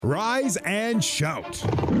Rise and shout.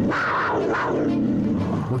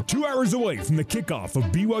 We're 2 hours away from the kickoff of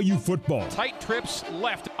BYU football. Tight trips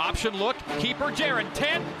left, option look, keeper Jaron,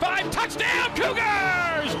 10, 5, touchdown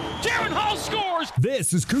Cougars! Jaron Hall scores!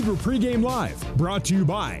 This is Cougar Pregame Live, brought to you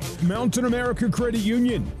by Mountain America Credit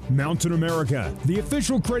Union. Mountain America, the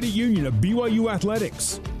official credit union of BYU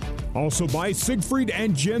Athletics. Also by Siegfried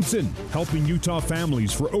and Jensen, helping Utah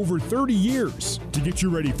families for over 30 years. To get you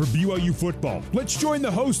ready for BYU football, let's join the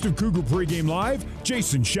host of Cougar Pregame Live,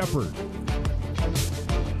 Jason Shepard.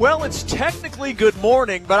 Well, it's technically good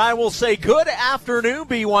morning, but I will say good afternoon,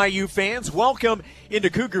 BYU fans. Welcome into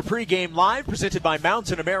Cougar Pregame Live, presented by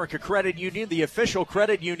Mountain America Credit Union, the official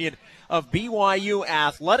credit union of BYU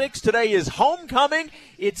Athletics. Today is homecoming.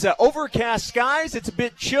 It's overcast skies. It's a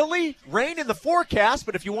bit chilly, rain in the forecast,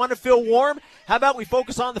 but if you want to feel warm, how about we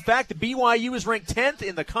focus on the fact that BYU is ranked 10th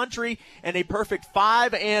in the country and a perfect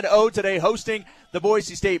 5-0 today, hosting the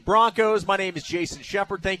Boise State Broncos. My name is Jason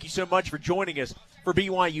Shepard. Thank you so much for joining us for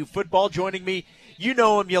BYU football. Joining me, you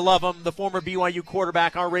know him, you love him, the former BYU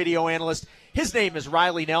quarterback, our radio analyst. His name is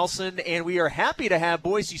Riley Nelson, and we are happy to have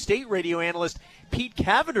Boise State radio analyst Pete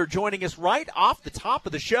Cavender joining us right off the top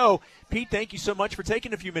of the show. Pete, thank you so much for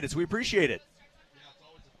taking a few minutes. We appreciate it.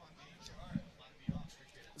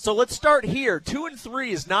 So let's start here. 2-3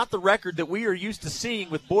 is not the record that we are used to seeing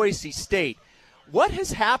with Boise State. What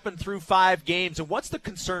has happened through 5 games, and what's the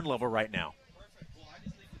concern level right now?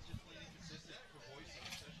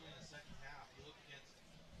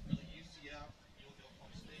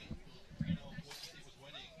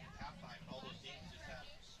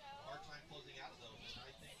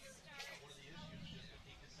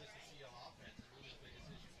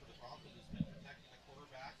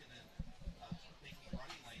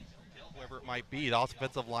 It might be. The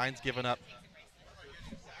offensive line's given up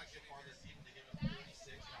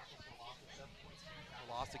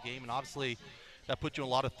lost a game, and obviously that puts you in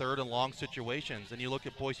a lot of third and long situations. And you look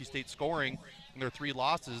at Boise State scoring in their 3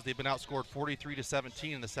 losses, they've been outscored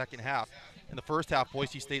 43-17 in the second half. In the first half,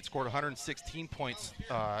 Boise State scored 116 points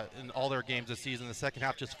in all their games this season. In the second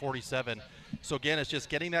half, just 47. So again, it's just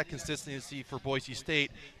getting that consistency for Boise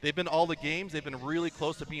State. They've been all the games. They've been really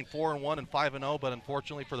close to being 4-1 and 5-0, but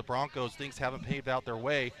unfortunately for the Broncos, things haven't paved out their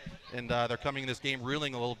way, and they're coming in this game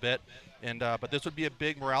reeling a little bit. And but this would be a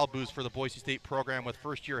big morale boost for the Boise State program with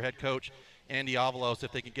first-year head coach Andy Avalos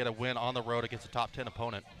if they could get a win on the road against a top 10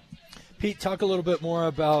 opponent. Pete, talk a little bit more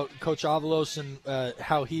about Coach Avalos and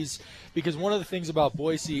how he's – because one of the things about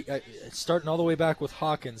Boise, starting all the way back with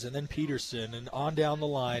Hawkins and then Peterson and on down the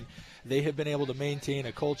line, they have been able to maintain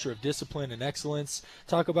a culture of discipline and excellence.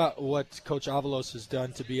 Talk about what Coach Avalos has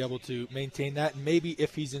done to be able to maintain that, and maybe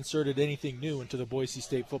if he's inserted anything new into the Boise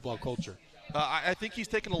State football culture. I think he's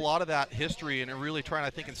taken a lot of that history and really trying,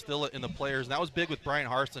 I think, instill it in the players. And that was big with Brian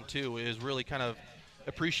Harsin, too, is really kind of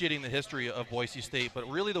appreciating the history of Boise State. But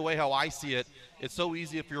really the way how I see it, it's so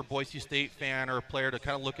easy if you're a Boise State fan or a player to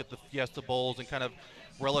kind of look at the Fiesta Bowls and kind of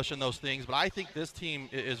relish in those things. But I think this team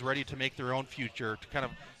is ready to make their own future, to kind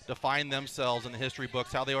of define themselves in the history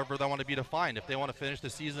books, however they want to be defined. If they want to finish the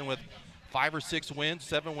season with 5 or 6 wins,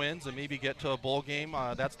 7 wins, and maybe get to a bowl game,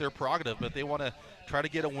 that's their prerogative. But if they want to try to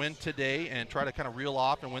get a win today and try to kind of reel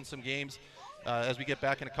off and win some games as we get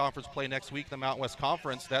back into conference play next week, the Mountain West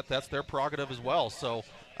Conference, that's their prerogative as well. So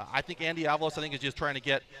I think Andy Avalos, is just trying to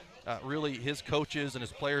get really his coaches and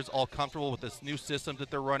his players all comfortable with this new system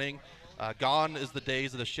that they're running. Gone is the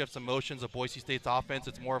days of the shifts and motions of Boise State's offense.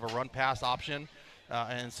 It's more of a run-pass option.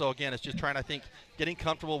 And so, again, it's just trying, I think, getting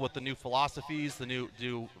comfortable with the new philosophies, the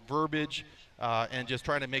new verbiage, and just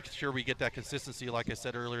trying to make sure we get that consistency, like I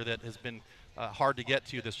said earlier, that has been hard to get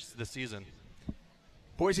to this season.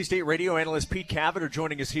 Boise State radio analyst Pete Cavender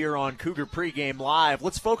joining us here on Cougar Pregame Live.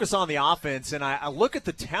 Let's focus on the offense, and I look at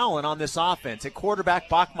the talent on this offense. At quarterback,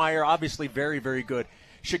 Bachmeier, obviously very, very good.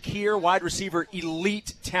 Shakir, wide receiver,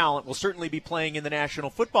 elite talent, will certainly be playing in the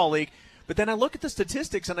National Football League. But then I look at the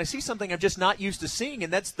statistics and I see something I'm just not used to seeing,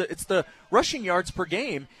 and it's the rushing yards per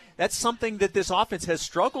game. That's something that this offense has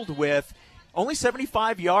struggled with. Only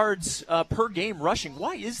 75 yards per game rushing.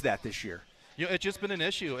 Why is that this year? It's just been an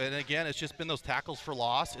issue, and again, it's just been those tackles for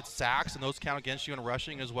loss. It's sacks, and those count against you in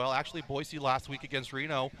rushing as well. Actually, Boise last week against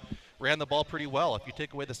Reno ran the ball pretty well. If you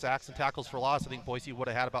take away the sacks and tackles for loss, I think Boise would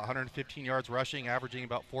have had about 115 yards rushing, averaging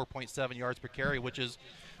about 4.7 yards per carry, which is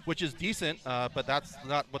decent, but that's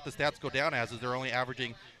not what the stats go down as, is they're only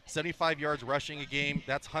averaging 75 yards rushing a game.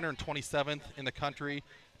 That's 127th in the country.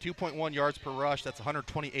 2.1 yards per rush, that's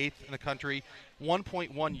 128th in the country.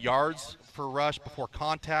 1.1 yards per rush before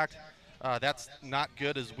contact. That's not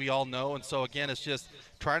good, as we all know. And so, again, it's just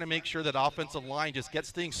trying to make sure that offensive line just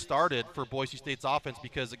gets things started for Boise State's offense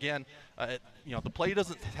because, again, the play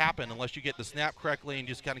doesn't happen unless you get the snap correctly and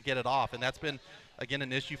just kind of get it off. And that's been, again,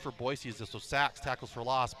 an issue for Boise is just those sacks, tackles for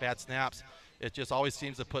loss, bad snaps. It just always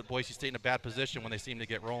seems to put Boise State in a bad position when they seem to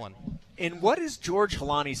get rolling. And what is George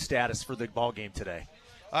Holani's status for the ball game today?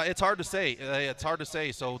 It's hard to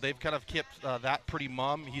say. So they've kind of kept that pretty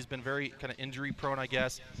mum. He's been very kind of injury prone, I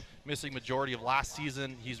guess. Missing majority of last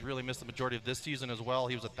season. He's really missed the majority of this season as well.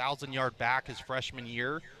 He was a 1,000-yard back his freshman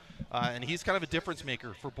year. And he's kind of a difference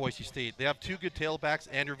maker for Boise State. They have two good tailbacks,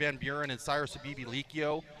 Andrew Van Buren and Cyrus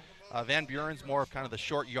Habibi-Likio. Van Buren's more of kind of the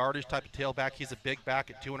short yardage type of tailback. He's a big back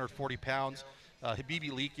at 240 pounds.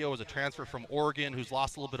 Habibi-Likio is a transfer from Oregon who's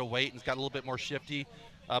lost a little bit of weight and has got a little bit more shifty.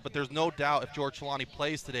 But there's no doubt if George Holani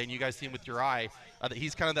plays today, and you guys see him with your eye, that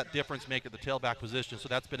he's kind of that difference maker at the tailback position. So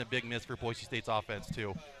that's been a big miss for Boise State's offense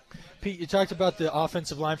too. Pete, you talked about the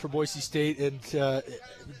offensive line for Boise State and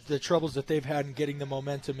the troubles that they've had in getting the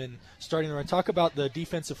momentum and starting the run. Talk about the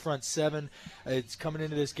defensive front seven. It's coming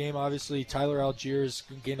into this game, obviously. Tyler Algiers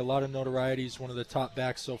gained a lot of notoriety. He's one of the top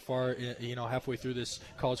backs so far, halfway through this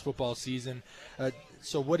college football season.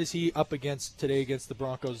 So what is he up against today against the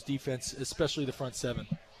Broncos defense, especially the front seven?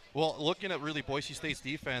 Well, looking at really Boise State's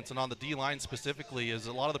defense and on the D-line specifically is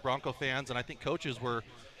a lot of the Bronco fans and I think coaches were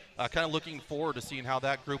kind of looking forward to seeing how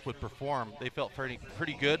that group would perform. They felt pretty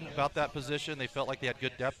good about that position. They felt like they had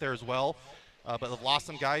good depth there as well. But they've lost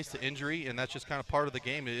some guys to injury, and that's just kind of part of the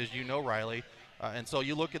game, as you know, Riley. And so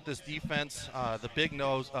you look at this defense, the big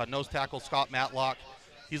nose tackle, Scott Matlock.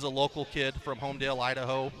 He's a local kid from Homedale,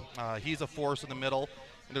 Idaho. He's a force in the middle.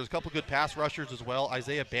 And there's a couple good pass rushers as well.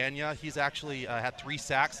 Isaiah Banya, he's actually had 3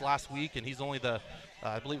 sacks last week, and he's only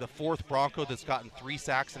I believe the 4th Bronco that's gotten 3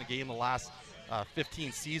 sacks in a game in the last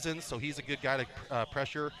 15 seasons. So he's a good guy to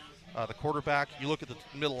pressure the quarterback. You look at the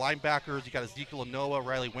middle linebackers, you got Ezekiel Anoa,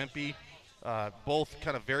 Riley Wimpy, both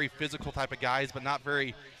kind of very physical type of guys, but not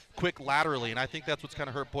very quick laterally. And I think that's what's kind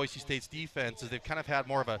of hurt Boise State's defense is they've kind of had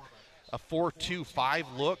more of a 4-2-5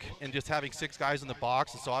 look and just having 6 guys in the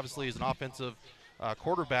box. And so obviously as an offensive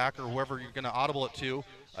quarterback or whoever you're going to audible it to, you're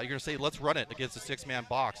going to say, let's run it against a 6-man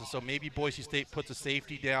box. And so maybe Boise State puts a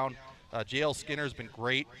safety down. J.L. Skinner's been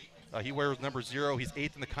great. He wears number 0. He's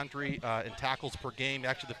 8th in the country in tackles per game,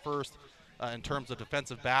 actually the first in terms of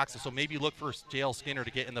defensive backs. And so maybe look for J.L. Skinner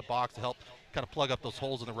to get in the box to help kind of plug up those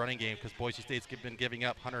holes in the running game because Boise State's been giving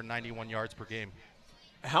up 191 yards per game.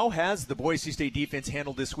 How has the Boise State defense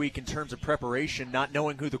handled this week in terms of preparation, not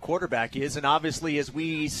knowing who the quarterback is? And obviously, as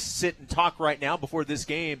we sit and talk right now before this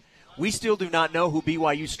game, we still do not know who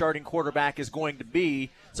BYU's starting quarterback is going to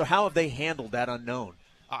be. So how have they handled that unknown?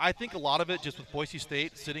 I think a lot of it just with Boise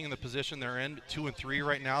State sitting in the position they're in, 2-3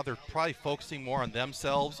 right now, they're probably focusing more on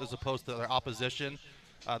themselves as opposed to their opposition.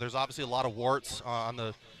 There's obviously a lot of warts on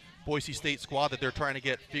the Boise State squad that they're trying to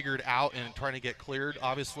get figured out and trying to get cleared,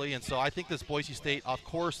 obviously. And so I think this Boise State, of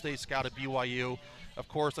course, they scouted BYU. Of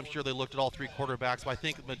course, I'm sure they looked at all 3 quarterbacks. But I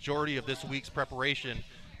think the majority of this week's preparation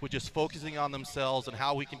was just focusing on themselves and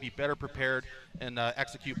how we can be better prepared and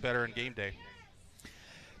execute better in game day.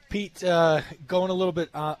 Pete, going a little bit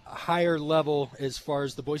higher level as far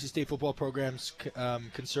as the Boise State football program's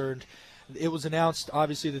concerned, it was announced,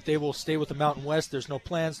 obviously, that they will stay with the Mountain West. There's no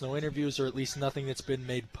plans, no interviews, or at least nothing that's been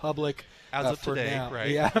made public as of for today, now. right?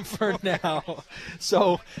 Yeah, for now.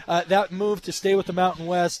 So that move to stay with the Mountain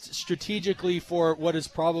West strategically for what is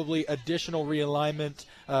probably additional realignment,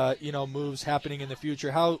 moves happening in the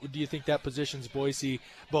future. How do you think that positions Boise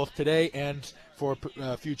both today and for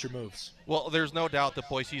future moves? Well, there's no doubt that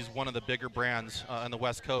Boise is one of the bigger brands on the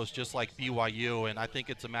West Coast, just like BYU, and I think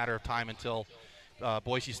it's a matter of time until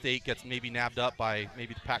Boise State gets maybe nabbed up by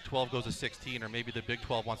maybe the Pac-12 goes to 16 or maybe the Big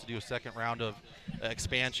 12 wants to do a second round of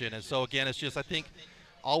expansion. And so, again, it's just I think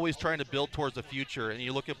always trying to build towards the future. And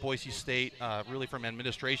you look at Boise State really from an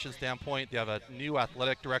administration standpoint. They have a new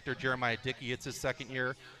athletic director, Jeremiah Dickey. It's his 2nd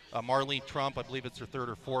year. Marlene Trump, I believe it's her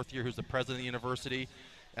 3rd or 4th year, who's the president of the university.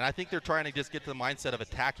 And I think they're trying to just get to the mindset of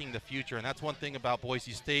attacking the future. And that's one thing about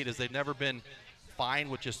Boise State is they've never been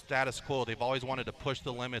fine with just status quo. They've always wanted to push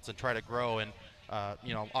the limits and try to grow. And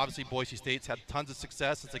obviously Boise State's had tons of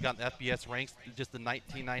success since they got in the FBS ranks just in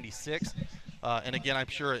 1996. And again, I'm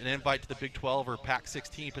sure an invite to the Big 12 or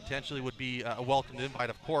Pac-16 potentially would be a welcomed invite,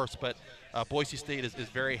 of course. But Boise State is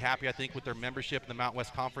very happy, I think, with their membership in the Mountain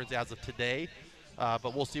West Conference as of today.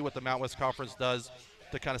 But we'll see what the Mountain West Conference does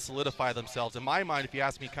to kind of solidify themselves. In my mind, if you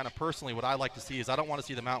ask me kind of personally, what I like to see is I don't want to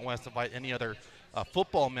see the Mountain West invite any other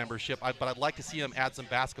football membership, but I'd like to see them add some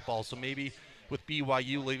basketball. So maybe with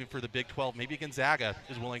BYU leaving for the Big 12, maybe Gonzaga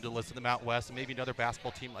is willing to listen to Mountain West, and maybe another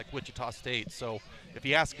basketball team like Wichita State. So if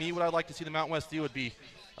you ask me what I'd like to see the Mountain West do, would be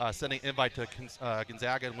sending an invite to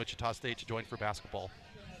Gonzaga and Wichita State to join for basketball.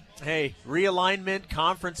 Hey, realignment,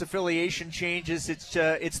 conference affiliation changes.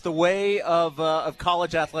 It's the way of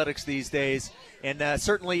college athletics these days, and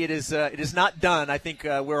certainly it is not done. I think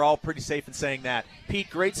we're all pretty safe in saying that. Pete,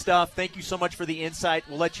 great stuff. Thank you so much for the insight.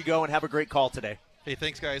 We'll let you go and have a great call today. Hey,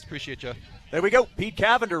 thanks, guys. Appreciate you. There we go. Pete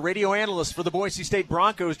Cavender, radio analyst for the Boise State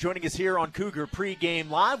Broncos, joining us here on Cougar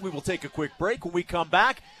Pregame Live. We will take a quick break. When we come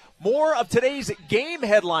back, more of today's game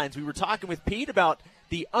headlines. We were talking with Pete about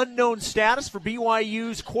the unknown status for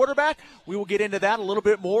BYU's quarterback. We will get into that a little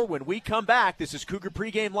bit more when we come back. This is Cougar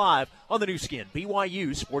Pregame Live on the new skin,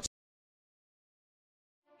 BYU Sports.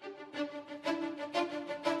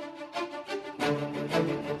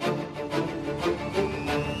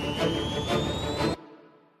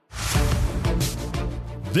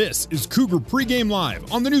 This is Cougar Pregame Live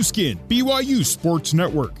on the new skin, BYU Sports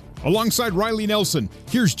Network. Alongside Riley Nelson,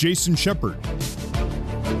 here's Jason Shepard.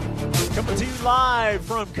 Coming to you live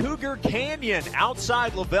from Cougar Canyon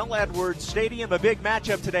outside LaVell Edwards Stadium. A big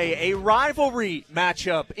matchup today, a rivalry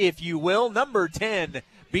matchup, if you will. Number 10,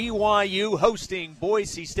 BYU hosting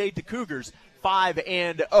Boise State. The Cougars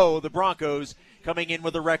 5-0. The Broncos coming in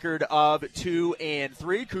with a record of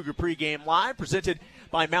 2-3. Cougar Pregame Live presented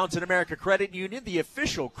by Mountain America Credit Union, the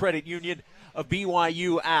official credit union of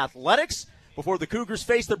BYU Athletics. Before the Cougars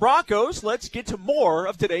face the Broncos, let's get to more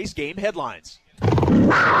of today's game headlines. All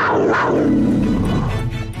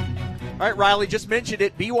right, Riley just mentioned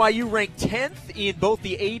it. BYU ranked 10th in both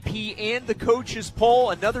the AP and the coaches poll.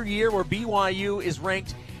 Another year where BYU is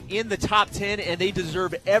ranked in the top 10, and they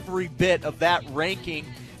deserve every bit of that ranking.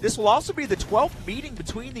 This will also be the 12th meeting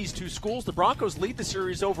between these two schools. The Broncos lead the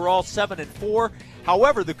series overall 7-4.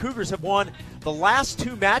 However, the Cougars have won the last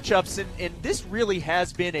two matchups, and this really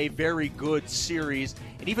has been a very good series.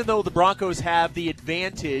 And even though the Broncos have the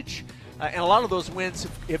advantage, and a lot of those wins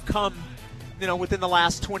have come, within the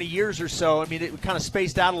last 20 years or so. I mean, it kind of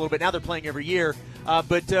spaced out a little bit. Now they're playing every year.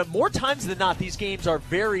 But more times than not, these games are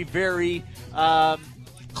very, very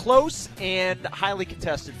close and highly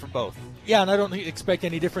contested from both. Yeah, and I don't expect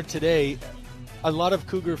any different today. A lot of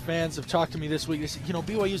Cougar fans have talked to me this week. They said,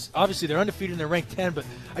 BYU's obviously they're undefeated and they're ranked 10, but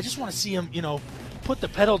I just want to see them, put the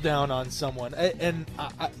pedal down on someone. And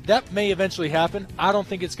that may eventually happen. I don't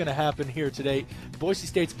think it's going to happen here today. Boise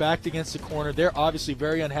State's backed against the corner. They're obviously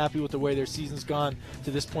very unhappy with the way their season's gone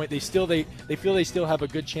to this point. They feel they still have a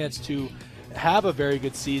good chance to have a very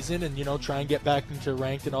good season and, try and get back into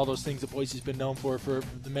ranked and all those things that Boise's been known for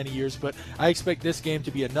the many years. But I expect this game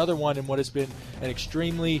to be another one in what has been an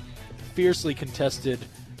extremely fiercely contested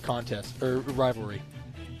contest or rivalry.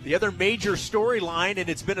 The other major storyline, and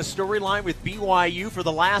it's been a storyline with BYU for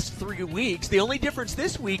the last 3 weeks, the only difference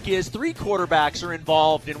this week is 3 quarterbacks are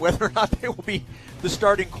involved in whether or not they will be the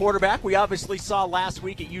starting quarterback. We obviously saw last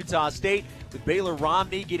week at Utah State with Baylor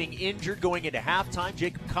Romney getting injured going into halftime.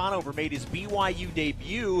 Jacob Conover made his BYU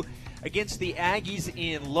debut against the Aggies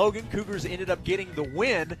in Logan. Cougars ended up getting the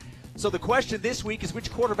win. So the question this week is which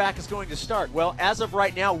quarterback is going to start? Well, as of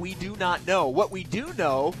right now, we do not know. What we do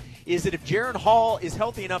know is that if Jaren Hall is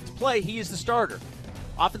healthy enough to play, he is the starter.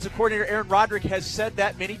 Offensive coordinator Aaron Roderick has said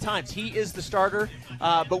that many times. He is the starter,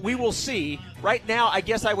 but we will see. Right now, I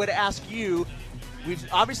guess I would ask you, we've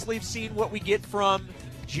obviously seen what we get from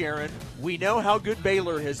Jaren. We know how good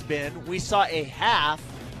Baylor has been. We saw a half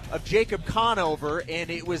of Jacob Conover,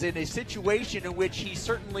 and it was in a situation in which he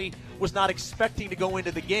certainly was not expecting to go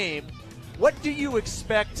into the game. What do you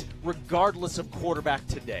expect regardless of quarterback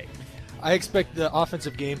today? I expect the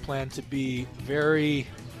offensive game plan to be very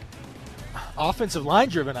offensive line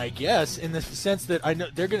driven, I guess, in the sense that I know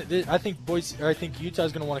I think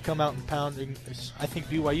Utah's going to want to come out and pound. I think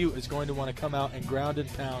BYU is going to want to come out and ground and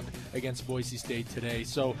pound against Boise State today.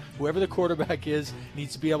 So whoever the quarterback is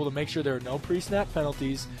needs to be able to make sure there are no pre-snap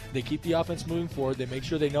penalties. They keep the offense moving forward. They make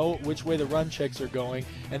sure they know which way the run checks are going,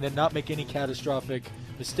 and then not make any catastrophic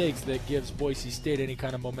mistakes that gives Boise State any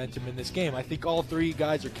kind of momentum in this game. I think all 3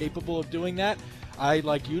 guys are capable of doing that. I,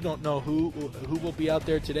 like you, don't know who will be out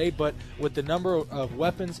there today, but with the number of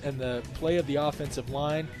weapons and the play of the offensive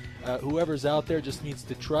line, whoever's out there just needs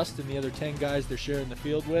to trust in the other 10 guys they're sharing the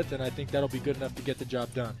field with, and I think that'll be good enough to get the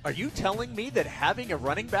job done. Are you telling me that having a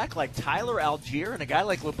running back like Tyler Algier and a guy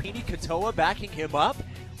like Lopini Katoa backing him up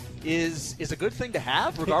is a good thing to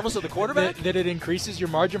have, regardless of the quarterback? that it increases your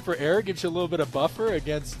margin for error, gives you a little bit of buffer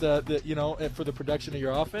against for the production of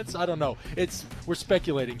your offense. I don't know. We're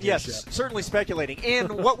speculating here, Yes, Shep. certainly speculating.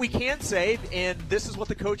 And what we can say, and this is what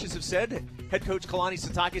the coaches have said, head coach Kalani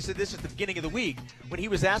Sitake said this at the beginning of the week when he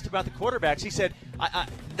was asked about the quarterbacks. He said,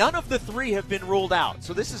 none of the three have been ruled out.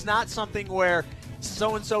 So this is not something where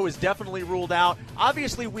so-and-so is definitely ruled out.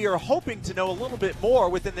 Obviously, we are hoping to know a little bit more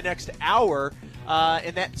within the next hour,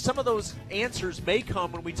 and that some of those answers may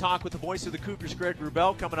come when we talk with the voice of the Cougars, Greg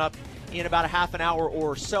Wrubell, coming up in about a half an hour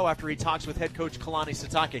or so after he talks with head coach Kalani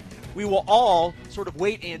Sitake. We will all sort of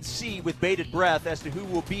wait and see with bated breath as to who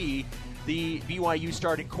will be the BYU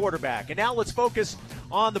starting quarterback. And now let's focus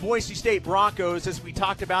on the Boise State Broncos as we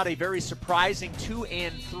talked about a very surprising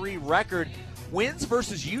 2-3 record. Wins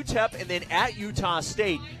versus UTEP and then at Utah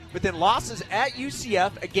State, but then losses at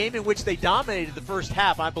UCF, a game in which they dominated the first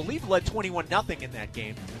half. I believe led 21-0 in that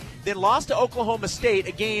game. Then lost to Oklahoma State,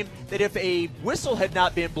 a game that if a whistle had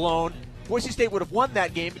not been blown, Boise State would have won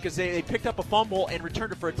that game because they picked up a fumble and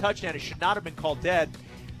returned it for a touchdown. It should not have been called dead.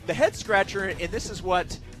 The head scratcher, and this is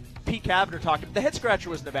what Pete Cavender talked about, the head scratcher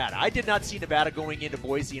was Nevada. I did not see Nevada going into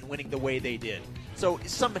Boise and winning the way they did. So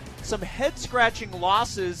some head-scratching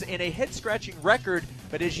losses and a head-scratching record,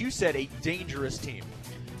 but as you said, a dangerous team.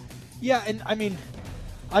 Yeah, and I mean,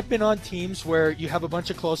 I've been on teams where you have a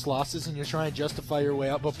bunch of close losses and you're trying to justify your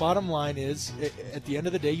way out, but bottom line is, at the end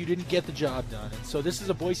of the day, you didn't get the job done. And so this is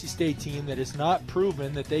a Boise State team that has not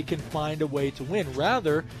proven that they can find a way to win.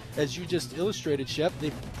 Rather, as you just illustrated, Shep,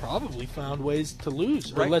 they've probably found ways to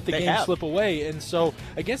lose or let the game slip away. And so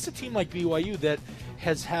against a team like BYU that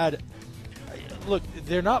has had – look,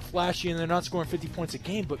 they're not flashy and they're not scoring 50 points a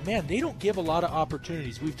game, but, man, they don't give a lot of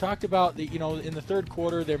opportunities. We've talked about, in the third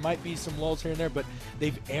quarter there might be some lulls here and there, but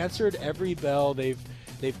they've answered every bell. They've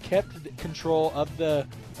kept control of the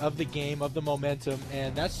game, of the momentum,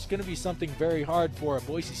 and that's going to be something very hard for a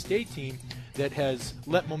Boise State team that has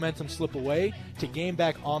let momentum slip away to gain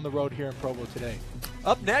back on the road here in Provo today.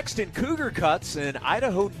 Up next in Cougar Cuts, an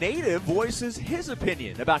Idaho native voices his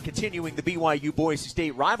opinion about continuing the BYU-Boise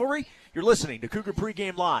State rivalry. You're listening to Cougar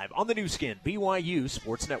Pregame Live on the new skin, BYU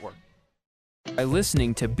Sports Network. By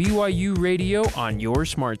listening to BYU Radio on your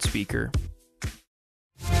smart speaker.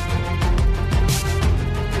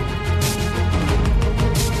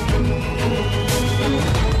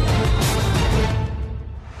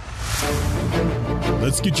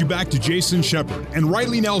 Let's get you back to Jason Shepard and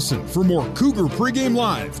Riley Nelson for more Cougar Pregame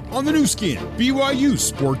Live on the new skin, BYU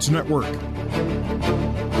Sports Network.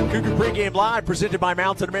 Cougar Pregame Live presented by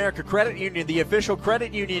Mountain America Credit Union, the official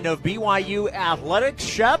credit union of BYU Athletics.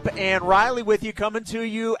 Shep and Riley with you, coming to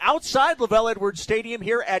you outside LaVell Edwards Stadium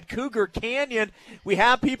here at Cougar Canyon. We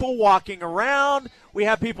have people walking around. We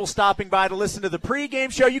have people stopping by to listen to the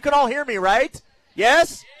pregame show. You can all hear me, right?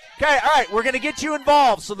 Yes? Okay, all right, we're going to get you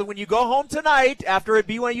involved so that when you go home tonight after a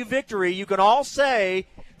BYU victory, you can all say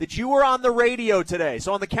that you were on the radio today.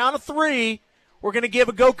 So on the count of three, we're going to give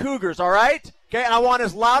a Go Cougars, all right? Okay, and I want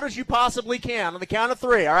as loud as you possibly can on the count of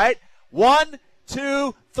three, all right? 1,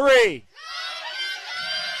 2, 3.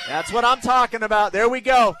 That's what I'm talking about. There we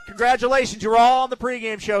go. Congratulations, you're all on the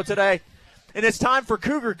pregame show today. And it's time for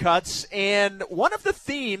Cougar Cuts, and one of the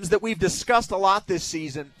themes that we've discussed a lot this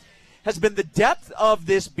season has been the depth of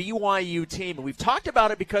this BYU team. And we've talked about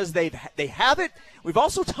it because they have it. We've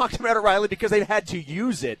also talked about it, Riley, because they've had to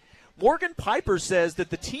use it. Morgan Piper says that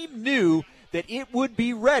the team knew that it would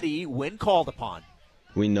be ready when called upon.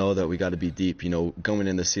 We know that we got to be deep. Going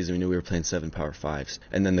in this season, we knew we were playing 7 Power 5s.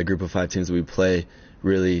 And then the group of 5 teams that we play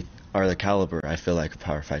really are the caliber, I feel like, of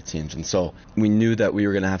Power 5 teams. And so we knew that we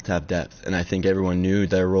were going to have depth. And I think everyone knew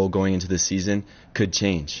their role going into the season could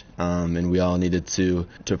change. And we all needed to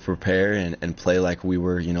prepare and play like we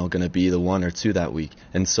were, going to be the 1 or 2 that week.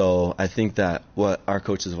 And so I think that what our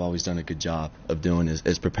coaches have always done a good job of doing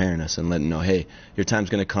is preparing us and letting know, hey, your time's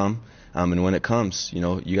going to come. And when it comes, you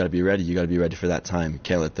got to be ready. You got to be ready for that time. You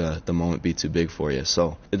can't let the moment be too big for you.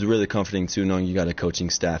 So it's really comforting, too, knowing you got a coaching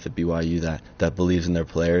staff at BYU that believes in their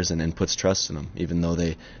players and puts trust in them. Even though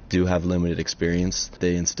they do have limited experience,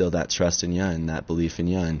 they instill that trust in you and that belief in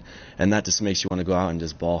you. And that just makes you want to go out and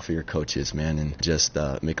just ball for your coaches, man, and just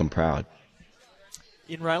make them proud.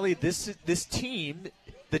 In Riley, this team,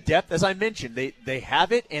 the depth, as I mentioned, they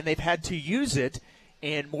have it and they've had to use it.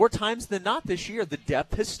 And more times than not this year, the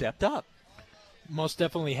depth has stepped up. Most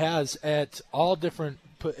definitely has at all different.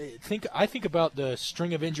 I think about the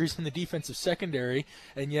string of injuries in the defensive secondary,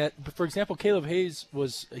 and yet, for example, Caleb Hayes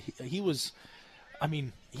was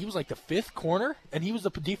he was like the 5th corner, and he was the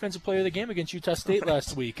defensive player of the game against Utah State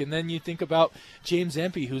last week. And then you think about James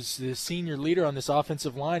Empey, who's the senior leader on this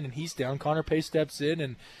offensive line, and he's down. Connor Pace steps in,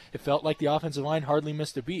 and it felt like the offensive line hardly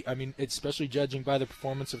missed a beat. I mean, especially judging by the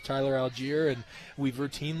performance of Tyler Algier, and we've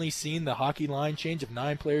routinely seen the hockey line change of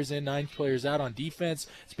 9 players in, 9 players out on defense.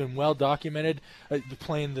 It's been well documented,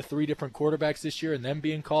 playing the 3 different quarterbacks this year and them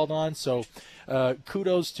being called on. So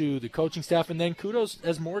kudos to the coaching staff, and then kudos,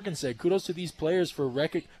 as Morgan said, kudos to these players for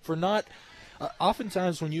not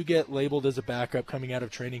oftentimes when you get labeled as a backup coming out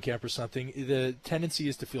of training camp or something, the tendency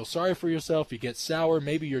is to feel sorry for yourself. You get sour.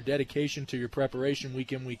 Maybe your dedication to your preparation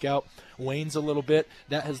week in, week out wanes a little bit.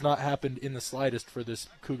 That has not happened in the slightest for this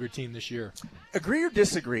Cougar team this year. Agree or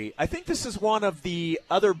disagree? I think this is one of the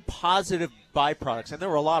other positive byproducts, and there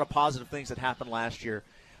were a lot of positive things that happened last year.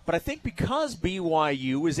 But I think because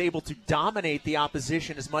BYU was able to dominate the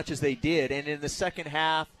opposition as much as they did, and in the second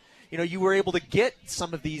half, you were able to get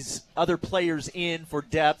some of these other players in for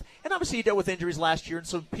depth. And obviously you dealt with injuries last year, and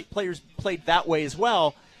so players played that way as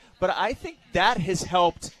well. But I think that has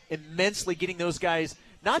helped immensely, getting those guys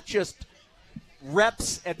not just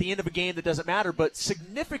reps at the end of a game that doesn't matter, but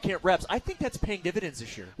significant reps. I think that's paying dividends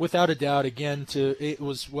this year. Without a doubt. Again, it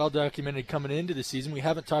was well documented coming into the season. We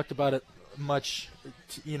haven't talked about it much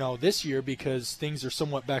this year because things are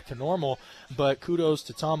somewhat back to normal, but kudos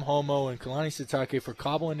to Tom Homo and Kalani Sitake for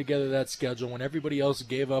cobbling together that schedule when everybody else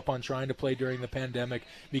gave up on trying to play during the pandemic,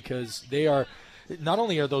 because they are not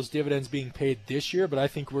only are those dividends being paid this year, but I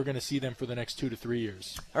think we're going to see them for the next 2 to 3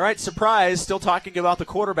 years. All right, surprise, still talking about the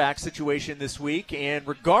quarterback situation this week, and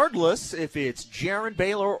regardless if it's Jaron,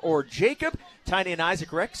 Baylor, or Jacob, tight end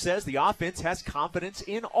Isaac Rex says the offense has confidence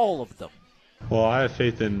in all of them. Well, I have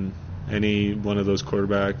faith in any one of those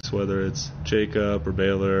quarterbacks, whether it's Jacob or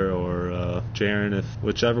Baylor or Jaron. If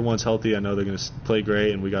whichever one's healthy, I know they're going to play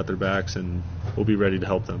great, and we got their backs, and we'll be ready to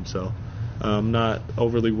help them. So I'm not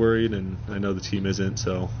overly worried, and I know the team isn't.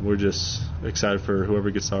 So we're just excited for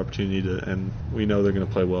whoever gets the opportunity to, and we know they're going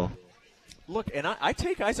to play well. Look, and I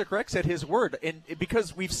take Isaac Rex at his word, and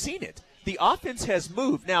because we've seen it. The offense has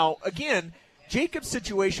moved. Now, again, Jacob's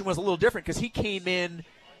situation was a little different because he came in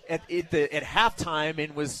at halftime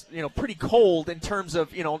and was pretty cold in terms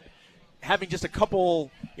of having just a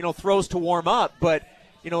couple throws to warm up, but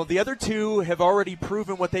the other two have already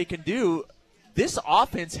proven what they can do. This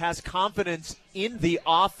offense has confidence in the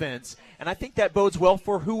offense, and I think that bodes well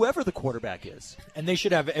for whoever the quarterback is. And they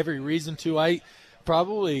should have every reason to.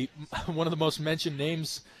 Probably one of the most mentioned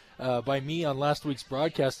names by me on last week's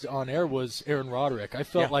broadcast on air was Aaron Roderick. I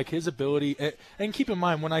felt like his ability, and keep in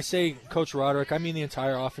mind, when I say Coach Roderick, I mean the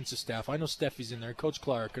entire offensive staff. I know Steffi's in there, Coach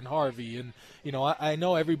Clark and Harvey, and I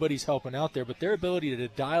know everybody's helping out there, but their ability to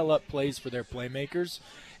dial up plays for their playmakers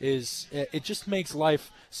it just makes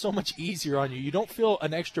life so much easier on you. You don't feel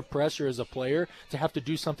an extra pressure as a player to have to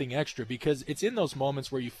do something extra, because it's in those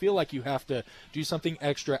moments where you feel like you have to do something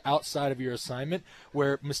extra outside of your assignment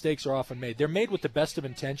where mistakes are often made. They're made with the best of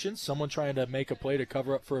intentions, someone trying to make a play to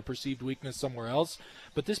cover up for a perceived weakness somewhere else.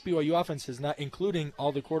 But this BYU offense has not, including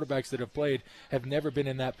all the quarterbacks that have played, have never been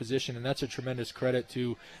in that position, and that's a tremendous credit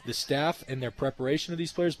to the staff and their preparation of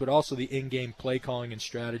these players, but also the in-game play calling and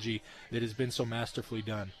strategy that has been so masterfully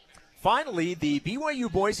done. Finally, the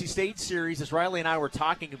BYU-Boise State series, as Riley and I were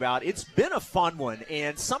talking about, it's been a fun one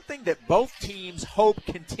and something that both teams hope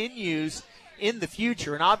continues in the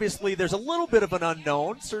future. And obviously there's a little bit of an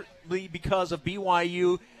unknown, certainly because of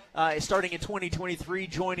BYU starting in 2023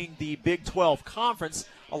 joining the Big 12 Conference.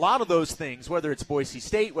 A lot of those things, whether it's Boise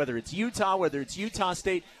State, whether it's Utah, whether it's Utah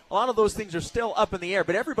State, a lot of those things are still up in the air.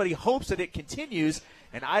 But everybody hopes that it continues.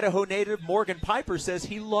 And Idaho native Morgan Piper says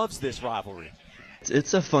he loves this rivalry.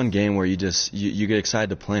 It's a fun game where you get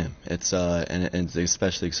excited to play them. It's and it's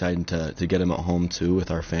especially exciting to get them at home too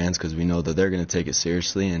with our fans, because we know that they're going to take it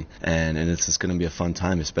seriously, and it's just going to be a fun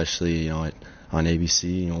time, especially on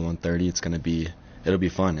ABC 1:30. It'll be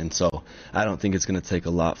fun, and so I don't think it's going to take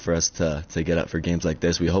a lot for us to get up for games like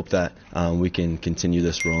this. We hope that we can continue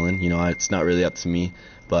this rolling. It's not really up to me,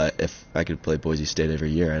 but if I could play Boise State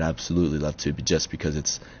every year, I'd absolutely love to, just because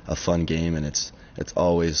it's a fun game and it's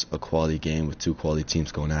always a quality game with two quality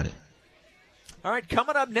teams going at it. All right,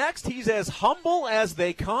 coming up next, he's as humble as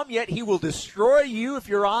they come, yet he will destroy you if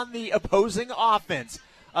you're on the opposing offense.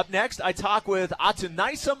 Up next, I talk with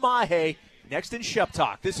Atunaisa Mahe. Next in Shep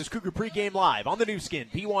Talk. This is Cougar Pregame Live on the new skin,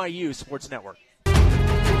 BYU Sports Network.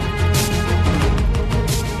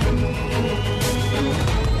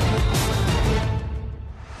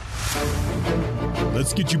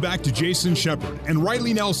 Let's get you back to Jason Shepard and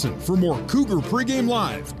Riley Nelson for more Cougar Pregame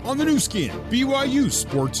Live on the new skin, BYU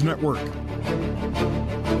Sports Network.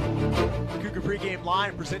 Cougar Pregame Pregame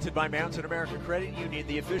Live presented by Mountain America Credit Union,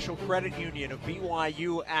 the official credit union of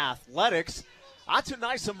BYU Athletics.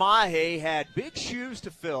 Atunaisa Mahe had big shoes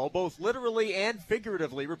to fill, both literally and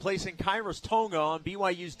figuratively, replacing Kairos Tonga on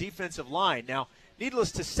BYU's defensive line. Now,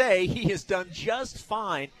 needless to say, he has done just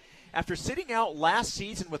fine. After sitting out last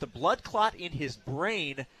season with a blood clot in his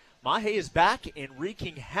brain, Mahe is back and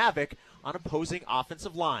wreaking havoc on opposing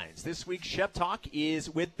offensive lines. This week's Shep Talk is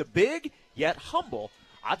with the big, yet humble,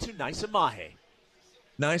 Atunaisa Mahe.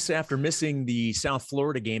 Nice. After missing the South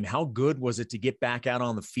Florida game, how good was it to get back out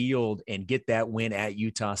on the field and get that win at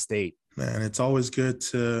Utah State? Man, it's always good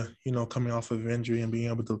to, coming off of injury and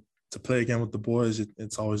being able to play again with the boys.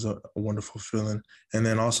 It's always a wonderful feeling. And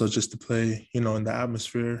then also just to play, in the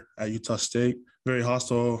atmosphere at Utah State, very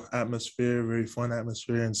hostile atmosphere, very fun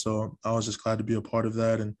atmosphere. And so I was just glad to be a part of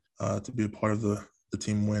that and to be a part of the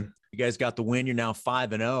team win. You guys got the win. You're now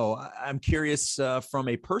 5-0. I'm curious from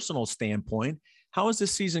a personal standpoint, how has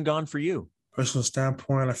this season gone for you? Personal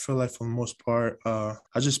standpoint, I feel like for the most part,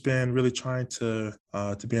 I've just been really trying to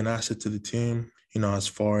be an asset to the team, as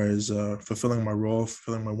far as fulfilling my role,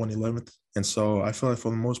 fulfilling my 111th. And so I feel like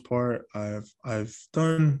for the most part, I've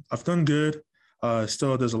done good.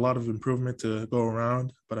 Still, there's a lot of improvement to go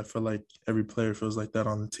around, but I feel like every player feels like that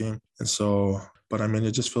on the team. And so, but I mean,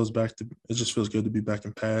 it just feels good to be back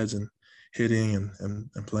in pads and hitting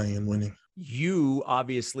and playing and winning. You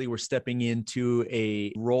obviously were stepping into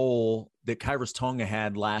a role that Kairos Tonga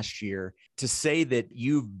had last year. To say that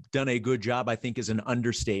you've done a good job, I think, is an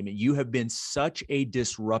understatement. You have been such a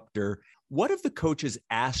disruptor. What have the coaches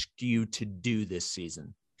asked you to do this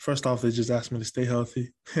season? First off, they just asked me to stay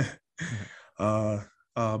healthy. But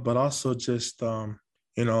also just,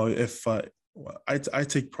 if I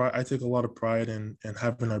take pride, I take a lot of pride in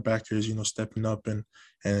having our backers, stepping up and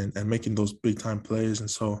making those big time plays. And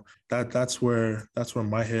so that's where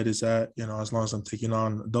my head is at, as long as I'm taking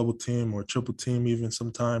on a double team or triple team, even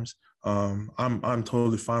sometimes, I'm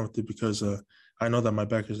totally fine with it because I know that my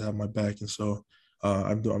backers have my back. And so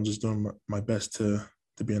I'm just doing my best to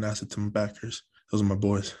be an asset to my backers. Those are my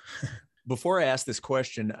boys. Before I ask this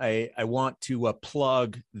question, I want to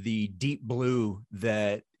plug the Deep Blue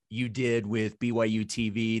that you did with BYU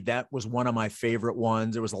TV. That was one of my favorite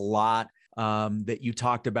ones. There was a lot that you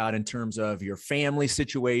talked about in terms of your family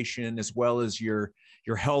situation as well as your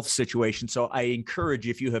health situation. So I encourage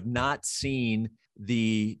you, if you have not seen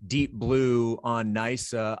the Deep Blue on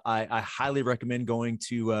NISA, I highly recommend going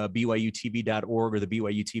to BYUtv.org or the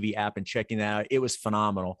BYU TV app and checking that out. It was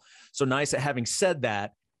phenomenal. So NISA, having said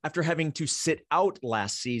that, after having to sit out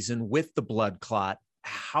last season with the blood clot,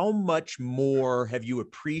 how much more have you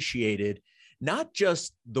appreciated not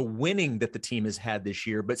just the winning that the team has had this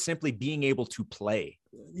year, but simply being able to play?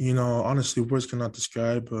 Honestly, words cannot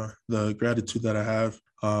describe the gratitude that I have,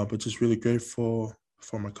 but just really grateful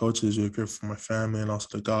for my coaches, really grateful for my family, and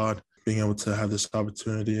also to God, being able to have this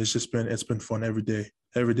opportunity. It's been fun every day.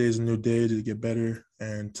 Every day is a new day to get better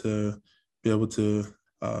and to be able to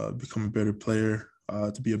become a better player,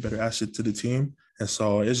 to be a better asset to the team. And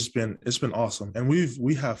so it's been awesome. And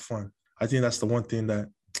we have fun. I think that's the one thing that,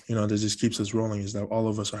 that just keeps us rolling, is that all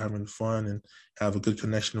of us are having fun and have a good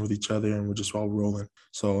connection with each other, and we're just all rolling.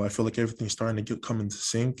 So I feel like everything's starting to come into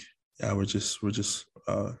sync. Yeah, we're just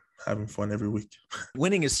having fun every week.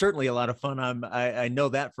 Winning is certainly a lot of fun. I know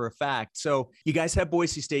that for a fact. So you guys have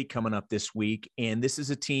Boise State coming up this week, and this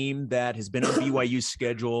is a team that has been on BYU's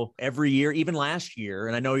schedule every year, even last year.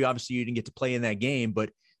 And I know you didn't get to play in that game,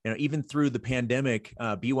 but even through the pandemic,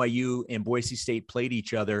 BYU and Boise State played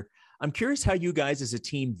each other. I'm curious how you guys as a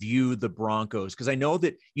team view the Broncos, because I know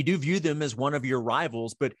that you do view them as one of your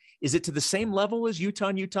rivals, but is it to the same level as Utah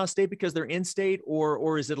and Utah State because they're in state,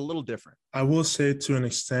 or is it a little different? I will say to an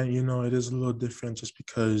extent, it is a little different just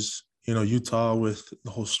because, Utah with the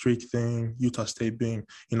whole streak thing, Utah State being,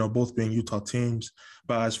 both being Utah teams.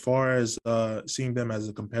 But as far as seeing them as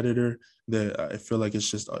a competitor, I feel like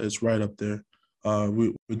it's right up there.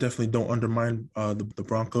 We definitely don't undermine the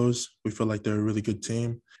Broncos. We feel like they're a really good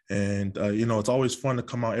team. And, it's always fun to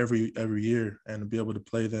come out every year and to be able to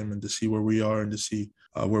play them and to see where we are and to see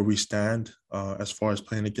where we stand as far as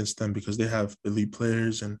playing against them, because they have elite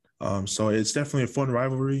players. And so it's definitely a fun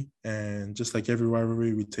rivalry. And just like every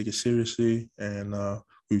rivalry, we take it seriously and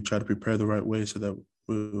we try to prepare the right way so that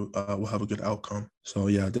we'll have a good outcome. So,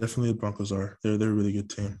 yeah, definitely the Broncos they're a really good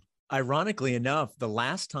team. Ironically enough, the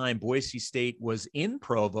last time Boise State was in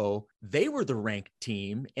Provo, they were the ranked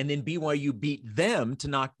team, and then BYU beat them to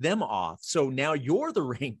knock them off. So now you're the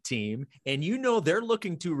ranked team, and they're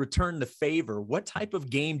looking to return the favor. What type of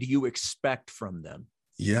game do you expect from them?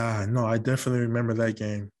 Yeah, no, I definitely remember that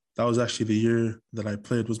game. that was actually the year that I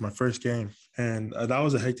played, was my first game. And that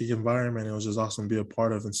was a hectic environment. It was just awesome to be a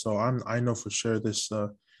part of. And so I know for sure this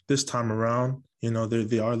time around,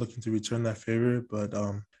 they are looking to return that favor. But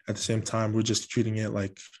at the same time, we're just treating it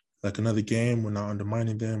like another game. We're not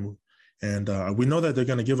undermining them. And we know that they're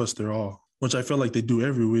going to give us their all, which I feel like they do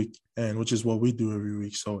every week, and which is what we do every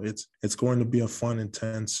week. So it's going to be a fun,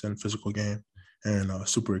 intense, and physical game, and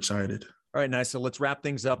super excited. All right, nice. So let's wrap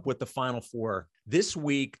things up with the Final Four. This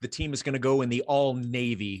week, the team is going to go in the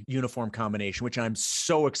all-navy uniform combination, which I'm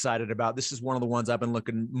so excited about. This is one of the ones I've been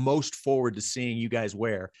looking most forward to seeing you guys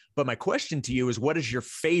wear. But my question to you is, what is your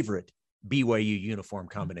favorite BYU uniform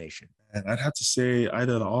combination? And I'd have to say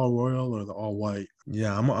either the all-royal or the all-white.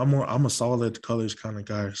 Yeah, I'm a solid colors kind of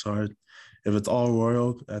guy. So if it's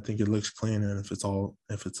all-royal, I think it looks clean. And if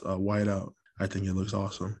it's white out, I think it looks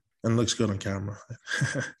awesome and looks good on camera.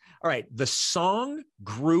 All right. The song,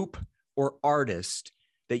 group, or artist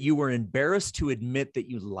that you were embarrassed to admit that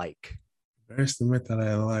you like? Embarrassed to admit that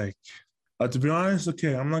I like? To be honest,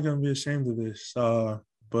 okay, I'm not going to be ashamed of this.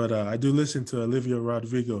 But I do listen to Olivia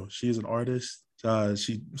Rodrigo. She's an artist.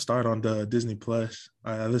 She starred on the Disney Plus.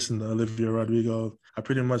 I listen to Olivia Rodrigo. I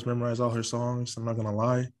pretty much memorize all her songs. I'm not going to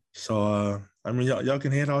lie. So, I mean, y'all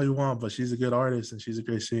can hate all you want, but she's a good artist and she's a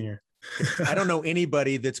great singer. I don't know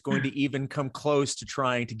anybody that's going to even come close to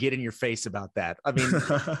trying to get in your face about that. I mean,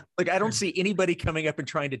 I don't see anybody coming up and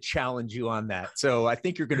trying to challenge you on that. So I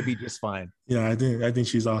think you're going to be just fine. Yeah, I think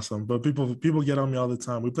she's awesome. But people get on me all the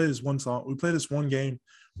time. We play this one game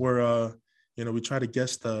where we try to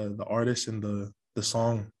guess the artist and the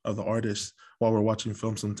song of the artist while we're watching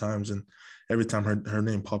film sometimes, and every time her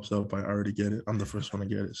name pops up, I already get it. I'm the first one to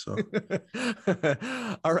get it. So,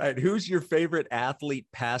 all right. Who's your favorite athlete,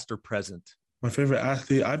 past or present? My favorite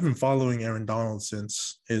athlete, I've been following Aaron Donald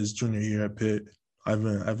since his junior year at Pitt. I've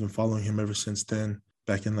been following him ever since then,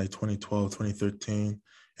 back in 2012, 2013.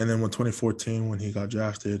 And then when 2014, when he got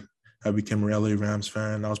drafted, I became a LA Rams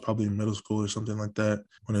fan. I was probably in middle school or something like that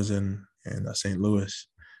when I was in St. Louis.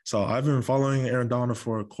 So I've been following Aaron Donald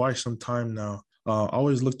for quite some time now. I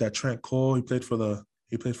always looked at Trent Cole. He played for the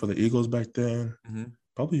Eagles back then. Mm-hmm.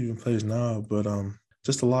 Probably even plays now, but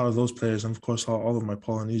just a lot of those players, and of course all of my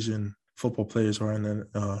Polynesian football players who are in the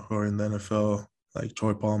NFL, like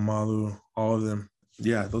Troy Polamalu, all of them.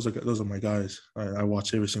 Yeah, those are my guys. I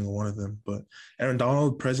watch every single one of them. But Aaron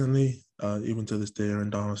Donald, presently, even to this day, Aaron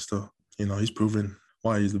Donald still, he's proven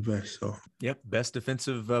why he's the best. So yep, best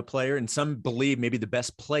defensive player, and some believe maybe the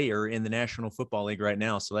best player in the National Football League right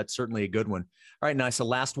now. So that's certainly a good one. All right, nice. The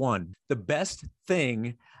last one. The best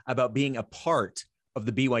thing about being a part of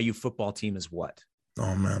the BYU football team is what?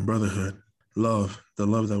 Oh man, brotherhood, love, the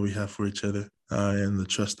love that we have for each other, and the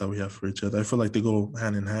trust that we have for each other. I feel like they go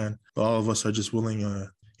hand in hand. But all of us are just willing.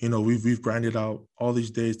 We've grinded out all these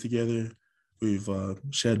days together. We've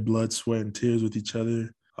shed blood, sweat, and tears with each other.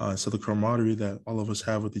 So the camaraderie that all of us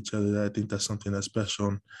have with each other, I think that's something that's special,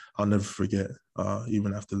 and I'll never forget,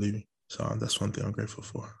 even after leaving. So that's one thing I'm grateful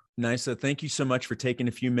for. Nice. Thank you so much for taking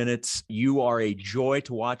a few minutes. You are a joy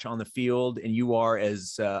to watch on the field, and you are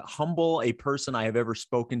as humble a person I have ever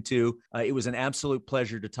spoken to. It was an absolute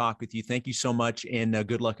pleasure to talk with you. Thank you so much, and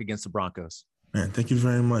good luck against the Broncos. Man, thank you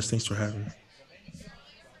very much. Thanks for having me.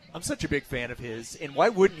 I'm such a big fan of his, and why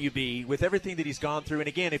wouldn't you be with everything that he's gone through? And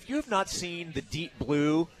again, if you have not seen the deep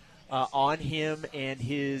blue on him and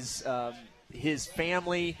his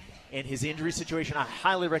family and his injury situation, I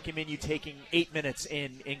highly recommend you taking 8 minutes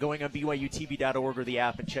and going on BYUtv.org or the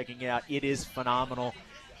app and checking it out. It is phenomenal.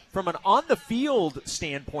 From an on-the-field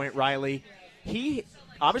standpoint, Riley, he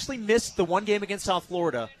obviously missed the one game against South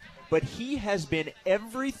Florida, but he has been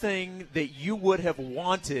everything that you would have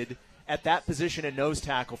wanted at that position at nose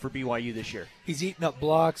tackle for BYU this year. He's eaten up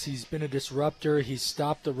blocks. He's been a disruptor. He's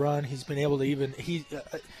stopped the run. He's been able to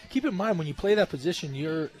keep in mind when you play that position,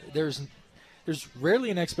 there's rarely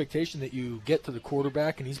an expectation that you get to the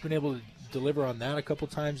quarterback, and he's been able to deliver on that a couple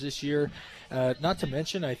times this year. Not to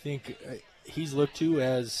mention, I think he's looked to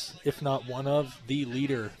as, if not one of, the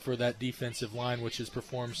leader for that defensive line, which has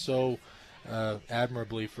performed so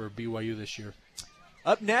admirably for BYU this year.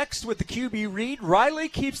 Up next with the QB read, Riley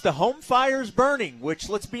keeps the home fires burning, which,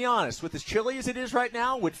 let's be honest, with as chilly as it is right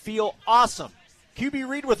now, would feel awesome. QB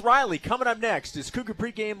read with Riley coming up next as Cougar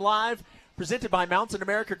Pregame Live, presented by Mountain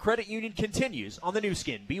America Credit Union, continues on the new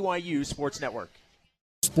skin, BYU Sports Network.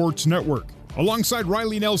 Sports Network. Alongside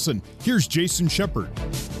Riley Nelson, here's Jason Shepard.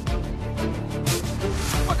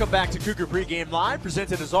 Welcome back to Cougar Pregame Live,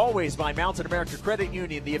 presented as always by Mountain America Credit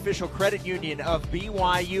Union, the official credit union of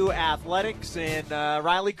BYU Athletics. And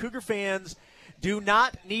Riley, Cougar fans do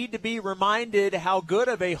not need to be reminded how good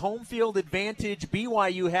of a home field advantage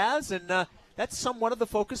BYU has, and that's somewhat of the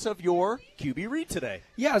focus of your QB Read today.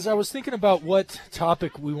 Yeah, as I was thinking about what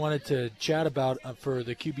topic we wanted to chat about for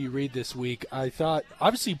the QB Read this week, I thought,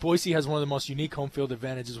 obviously, Boise has one of the most unique home field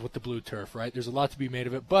advantages with the blue turf, right? There's a lot to be made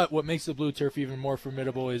of it, but what makes the blue turf even more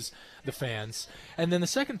formidable is the fans. And then the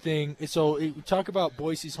second thing, so we talk about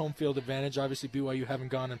Boise's home field advantage. Obviously, BYU haven't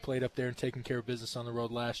gone and played up there and taken care of business on the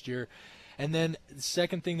road last year. And then the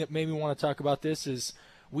second thing that made me want to talk about this is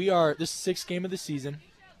this is the sixth game of the season,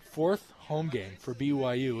 fourth home game for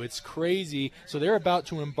BYU. It's crazy. So they're about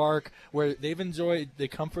to embark where they've enjoyed the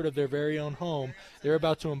comfort of their very own home. They're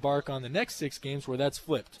about to embark on the next 6 games where that's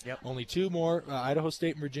flipped. Yep. Only 2 more, Idaho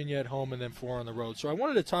State and Virginia at home, and then 4 on the road. So I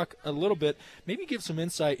wanted to talk a little bit, maybe give some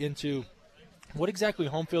insight into what exactly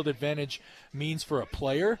home field advantage means for a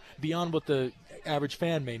player beyond what the average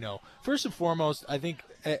fan may know. First and foremost, I think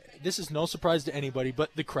this is no surprise to anybody,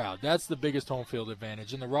 but the crowd. That's the biggest home field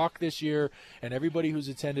advantage. And the Rock this year and everybody who's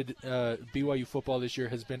attended BYU football this year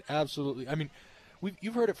has been absolutely – I mean,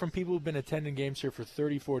 you've heard it from people who've been attending games here for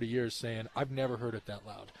 30, 40 years saying, I've never heard it that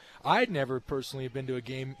loud. I'd never personally been to a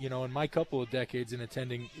game, in my couple of decades in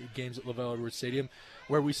attending games at LaVell Edwards Stadium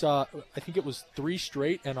where we saw, I think it was 3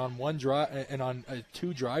 straight, and on one drive and on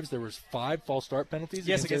 2 drives there was 5 false start penalties.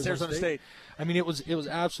 Yes, against Arizona State. I mean, it was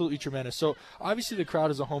absolutely tremendous. So obviously the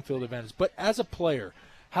crowd is a home field advantage, but as a player,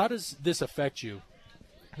 how does this affect you?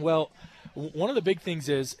 Well, one of the big things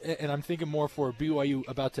is, and I'm thinking more for BYU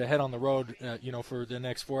about to head on the road, for the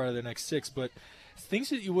next 4 out of the next 6, but things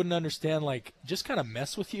that you wouldn't understand, like just kind of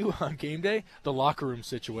mess with you on game day, the locker room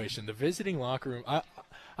situation, the visiting locker room.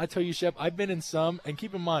 I tell you, Shep, I've been in some, and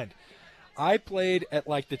keep in mind, I played at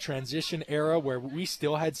like the transition era where we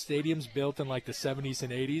still had stadiums built in like the 70s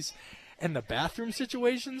and 80s, and the bathroom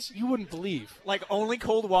situations, you wouldn't believe. Like only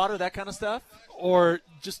cold water, that kind of stuff? Or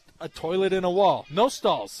just a toilet in a wall. No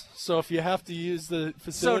stalls. So if you have to use the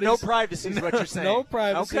facilities. So no privacy is what you're saying. No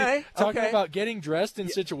privacy. Okay. Talking about getting dressed in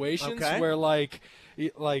situations where like,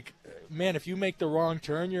 man, if you make the wrong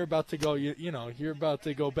turn, you're about to go, you're about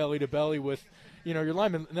to go belly to belly with, your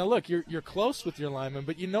lineman. Now, look, you're close with your lineman,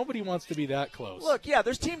 but nobody wants to be that close. Look, yeah,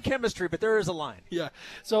 there's team chemistry, but there is a line. Yeah.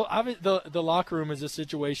 So the locker room is a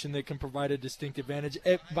situation that can provide a distinct advantage.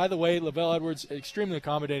 By the way, LaVell Edwards, extremely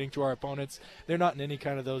accommodating to our opponents. They're not in any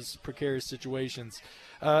kind of those precarious situations.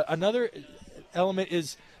 Another element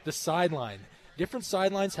is the sideline. Different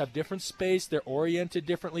sidelines have different space. They're oriented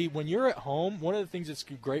differently. When you're at home, one of the things that's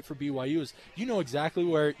great for BYU is you know exactly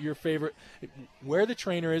where the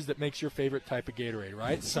trainer is that makes your favorite type of Gatorade,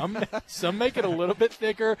 right? Some make it a little bit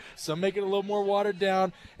thicker, some make it a little more watered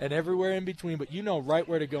down, and everywhere in between, but you know right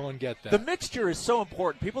where to go and get that. The mixture is so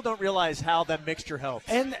important. People don't realize how that mixture helps.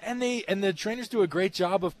 And the trainers do a great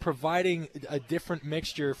job of providing a different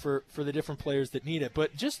mixture for the different players that need it.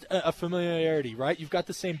 But just a familiarity, right? You've got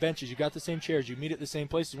the same benches, you've got the same chairs, you meet at the same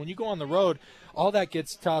places. When you go on the road, all that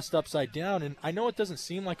gets tossed upside down, and I know it doesn't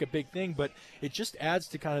seem like a big thing, but it just adds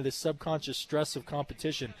to kind of this subconscious stress of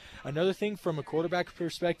competition. Another thing from a quarterback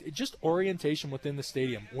perspective, just orientation within the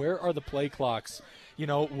stadium. Where are the play clocks?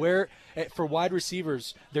 Where for wide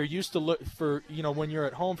receivers, they're used to look for, when you're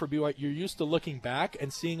at home for BYU, you're used to looking back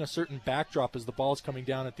and seeing a certain backdrop as the ball's coming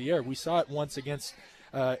down at the air. We saw it once against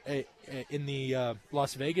in the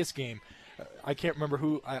Las Vegas game. I can't remember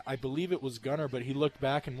who. I believe it was Gunner, but he looked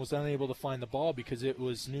back and was unable to find the ball because it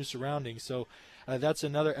was new surroundings. So that's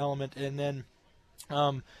another element. And then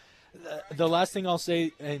the last thing I'll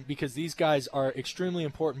say, and because these guys are extremely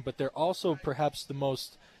important, but they're also perhaps the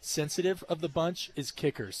most sensitive of the bunch, is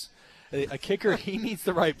kickers. A kicker, he needs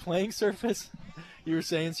the right playing surface. You were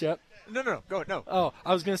saying, Shep? No, go ahead. No. Oh,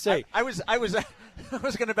 I was going to say. I was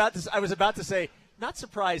about to say. Not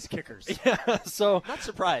surprised kickers. Yeah, so not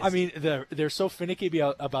surprised. I mean, they're so finicky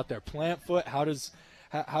about their plant foot. How does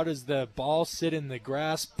the ball sit in the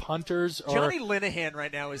grass? Punters. Johnny Linehan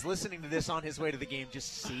right now is listening to this on his way to the game,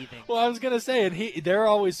 just seething. Well, I was gonna say, and they're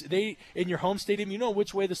always in your home stadium. You know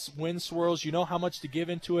which way the wind swirls. You know how much to give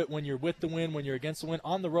into it when you're with the wind, when you're against the wind.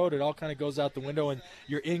 On the road, it all kind of goes out the window, and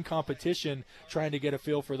you're in competition trying to get a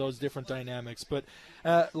feel for those different dynamics. But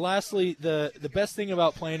lastly, the best thing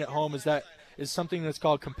about playing at home is something that's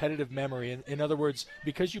called competitive memory. In other words,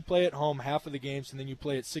 because you play at home half of the games and then you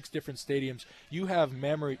play at 6 different stadiums, you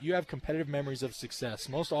have competitive memories of success.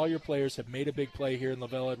 Most all your players have made a big play here in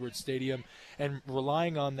LaVell Edwards Stadium, and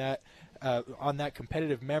relying on that on that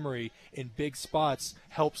competitive memory in big spots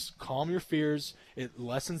helps calm your fears. It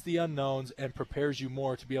lessens the unknowns and prepares you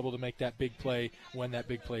more to be able to make that big play when that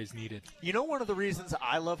big play is needed. You know, one of the reasons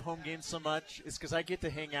I love home games so much is because I get to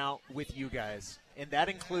hang out with you guys, and that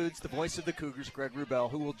includes the voice of the Cougars, Greg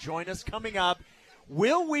Wrubell, who will join us coming up.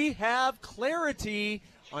 Will we have clarity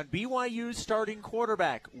on BYU's starting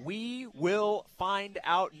quarterback? We will find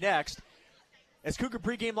out next as Cougar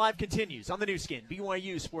Pregame Live continues on the new skin,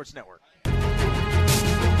 BYU Sports Network.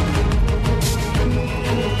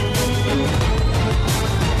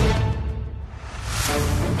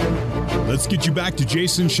 Let's get you back to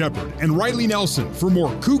Jason Shepard and Riley Nelson for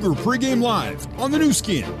more Cougar Pregame Live on the new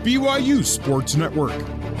skin, BYU Sports Network.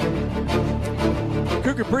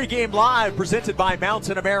 Cougar Pregame Live presented by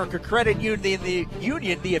Mountain America Credit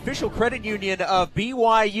Union, the official credit union of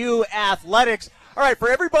BYU Athletics. All right, for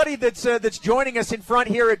everybody that's joining us in front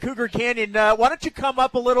here at Cougar Canyon, why don't you come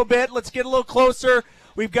up a little bit? Let's get a little closer.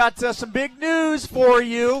 We've got some big news for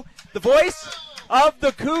you. The voice of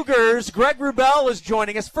the Cougars, Greg Wrubell, is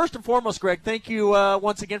joining us. First and foremost, Greg, thank you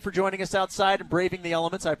once again for joining us outside and braving the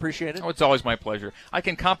elements. I appreciate it. Oh, it's always my pleasure. I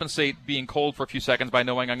can compensate being cold for a few seconds by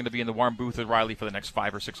knowing I'm going to be in the warm booth with Riley for the next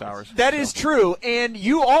 5 or 6 hours. That is true. And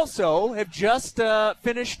you also have just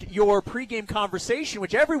finished your pregame conversation,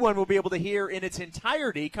 which everyone will be able to hear in its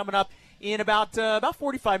entirety coming up in about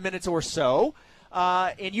 45 minutes or so.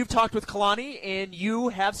 And you've talked with Kalani, and you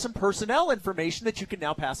have some personnel information that you can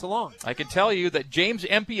now pass along. I can tell you that James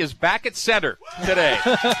Empey is back at center today.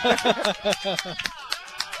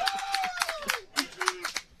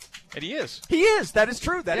 And he is. He is. That is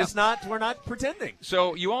true. That is not. We're not pretending.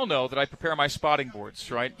 So you all know that I prepare my spotting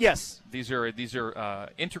boards, right? Yes. These are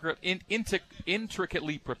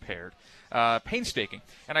intricately prepared, painstaking,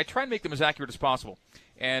 and I try and make them as accurate as possible.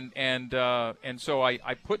 And so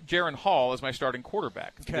I put Jaren Hall as my starting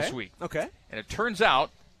quarterback this week. Okay. And it turns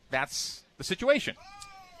out that's the situation.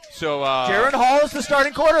 So Jaren Hall is the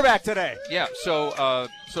starting quarterback today. Yeah. So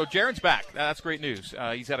Jaren's back. That's great news.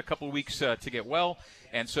 He's had a couple of weeks to get well.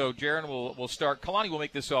 And so Jaren will start. Kalani will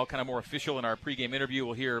make this all kind of more official in our pregame interview.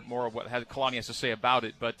 We'll hear more of what Kalani has to say about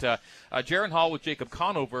it. But Jaren Hall with Jacob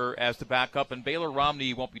Conover as the backup, and Baylor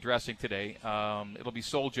Romney won't be dressing today. It'll be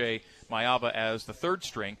Sol-Jay Mayava as the third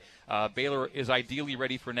string. Baylor is ideally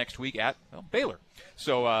ready for next week at Baylor.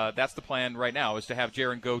 So that's the plan right now, is to have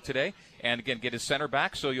Jaren go today and, again, get his center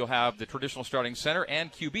back. So you'll have the traditional starting center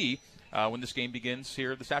and QB when this game begins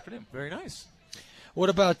here this afternoon. Very nice. What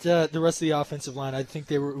about the rest of the offensive line? I think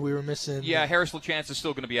we were missing. Yeah, Harris LaChance is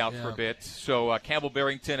still going to be out for a bit. So Campbell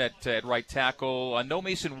Barrington at right tackle. No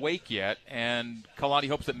Mason Wake yet, and Kalani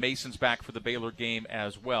hopes that Mason's back for the Baylor game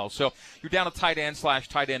as well. So you're down a tight end /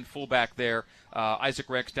 tight end fullback there. Isaac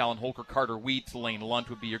Rex, Dallin Holker, Carter Wheat, Lane Lunt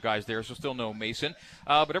would be your guys there, so still no Mason.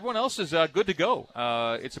 But everyone else is good to go.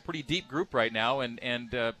 It's a pretty deep group right now, and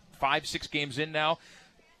 5-6 games in now,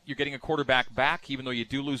 you're getting a quarterback back, even though you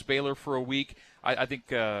do lose Baylor for a week. I think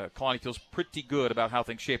Kalani feels pretty good about how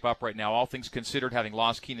things shape up right now, all things considered, having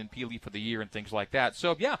lost Keenan Peely for the year and things like that.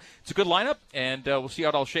 So, yeah, it's a good lineup, and we'll see how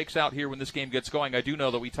it all shakes out here when this game gets going. I do know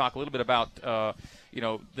that we talk a little bit about,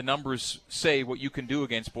 the numbers say what you can do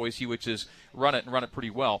against Boise, which is run it and run it pretty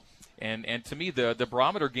well. And to me, the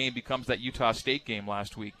barometer game becomes that Utah State game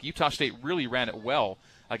last week. Utah State really ran it well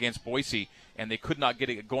against Boise, and they could not get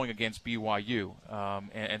it going against BYU.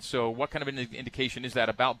 And so what kind of an indication is that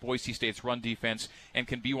about Boise State's run defense, and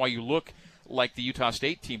can BYU look like the Utah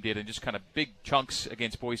State team did in just kind of big chunks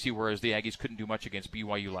against Boise, whereas the Aggies couldn't do much against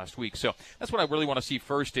BYU last week? So that's what I really want to see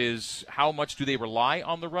first, is how much do they rely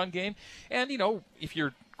on the run game? And, if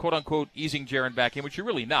you're, quote-unquote, easing Jaren back in, which you're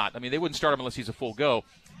really not. I mean, they wouldn't start him unless he's a full go.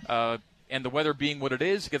 And the weather being what it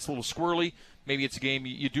is, it gets a little squirrely. Maybe it's a game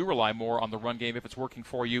you do rely more on the run game if it's working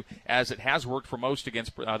for you, as it has worked for most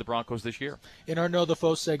against the Broncos this year. In our Know the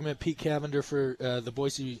Foe segment, Pete Cavender for the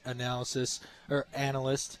Boise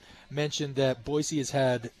analyst mentioned that Boise has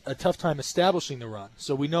had a tough time establishing the run.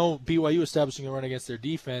 So we know BYU establishing the run against their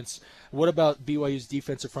defense. What about BYU's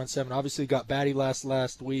defensive front seven? Obviously got Batty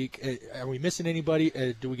last week. Are we missing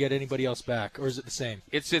anybody? Do we get anybody else back, or is it the same?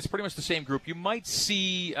 It's pretty much the same group. You might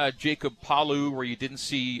see Jacob Palu where you didn't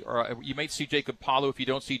see, or you might see Jacob Palu if you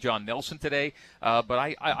don't see John Nelson today.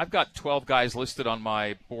 But I've got 12 guys listed on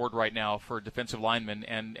my board right now for defensive linemen,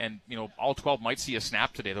 and all 12 might see a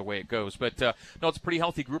snap today the way it goes. But no, it's a pretty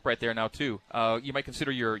healthy group right there now too. You might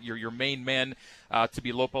consider your main men to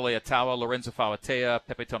be Lopa Leatawa, Lorenzo Fauatea,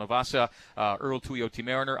 Pepe Tonavasa, Earl Tuioti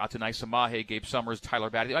Mariner, Atanai Samahe, Gabe Summers, Tyler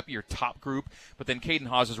Batty. That might be your top group, but then Caden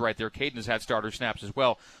Haas is right there. Caden has had starter snaps as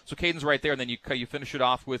well. So Caden's right there, and then you finish it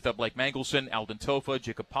off with Blake Mangelson, Alden Tofa,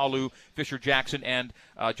 Jacob Palu, Fisher Jackson, and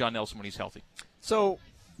John Nelson when he's healthy. So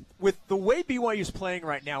with the way BYU's playing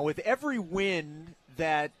right now, with every win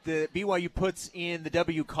that the BYU puts in the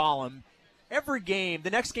W column, every game, the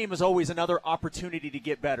next game is always another opportunity to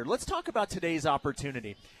get better. Let's talk about today's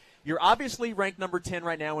opportunity. You're obviously ranked number 10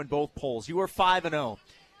 right now in both polls. You are 5-0.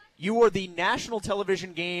 You are the national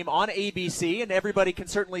television game on ABC, and everybody can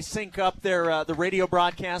certainly sync up their the radio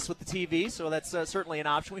broadcast with the TV, so that's certainly an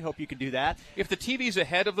option. We hope you can do that. If the TV's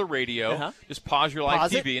ahead of the radio, just pause your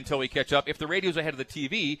live TV until we catch up. If the radio's ahead of the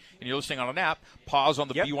TV and you're listening on an app, pause on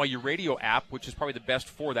the BYU radio app, which is probably the best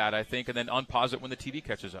for that, I think, and then unpause it when the TV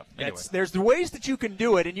catches up. Anyway. There's the ways that you can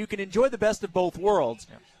do it, and you can enjoy the best of both worlds.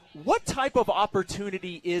 Yeah. What type of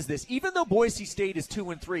opportunity is this? Even though Boise State is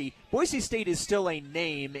 2-3, Boise State is still a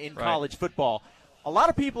name in college football. A lot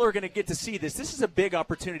of people are going to get to see this. This is a big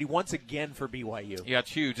opportunity once again for BYU. Yeah,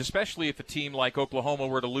 it's huge, especially if a team like Oklahoma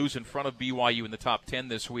were to lose in front of BYU in the top 10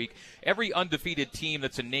 this week. Every undefeated team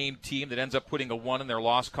that's a named team that ends up putting a 1 in their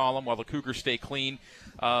loss column while the Cougars stay clean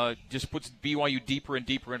just puts BYU deeper and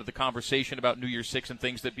deeper into the conversation about New Year's Six and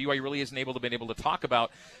things that BYU really isn't been able to talk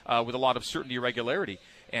about with a lot of certainty or regularity.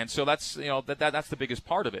 And so that's that's the biggest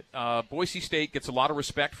part of it. Boise State gets a lot of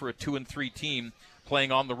respect for a 2-3 team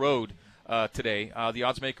playing on the road today. The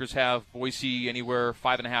odds makers have Boise anywhere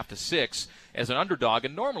 5.5 to 6 as an underdog.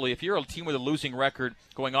 And normally, if you're a team with a losing record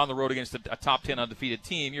going on the road against a top 10 undefeated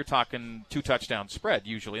team, you're talking 2-touchdown spread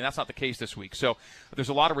usually, and that's not the case this week. So there's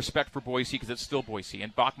a lot of respect for Boise because it's still Boise.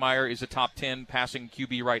 And Bachmeier is a top 10 passing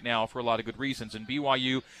QB right now for a lot of good reasons. And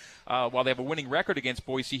BYU, while they have a winning record against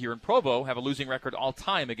Boise here in Provo, have a losing record all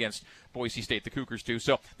time against Boise State, the Cougars do.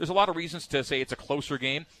 So there's a lot of reasons to say it's a closer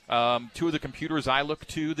game. Two of the computers I look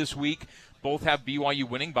to this week both have BYU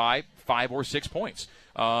winning by 5 or 6 points,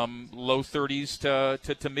 low 30s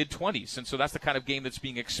to mid 20s. And so that's the kind of game that's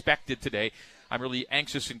being expected today. I'm really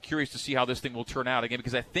anxious and curious to see how this thing will turn out again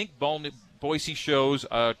because I think Boise shows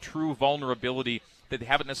a true vulnerability that they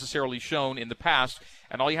haven't necessarily shown in the past.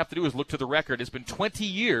 And all you have to do is look to the record. It's been 20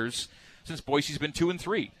 years since Boise's been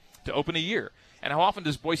 2-3 to open a year. And how often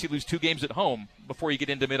does Boise lose 2 games at home before you get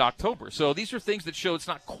into mid-October? So these are things that show it's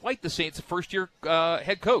not quite the same. It's a first-year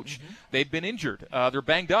head coach. Mm-hmm. They've been injured. They're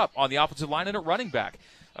banged up on the offensive line and at running back.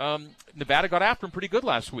 Nevada got after him pretty good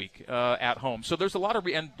last week at home. So there's a lot of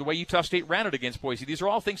and the way Utah State ran it against Boise. These are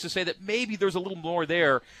all things to say that maybe there's a little more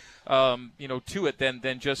there, to it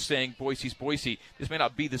than just saying Boise's Boise. This may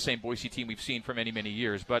not be the same Boise team we've seen for many, many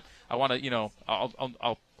years. But I want to,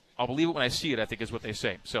 I'll believe it when I see it, I think is what they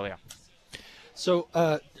say. So, yeah. So,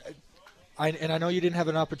 I know you didn't have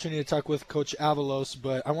an opportunity to talk with Coach Avalos,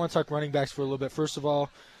 but I want to talk running backs for a little bit. First of all,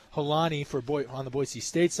 Holani on the Boise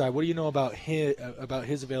State side, what do you know about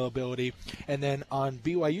his availability? And then on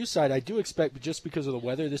BYU side, I do expect, just because of the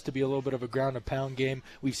weather, this to be a little bit of a ground-and-pound game.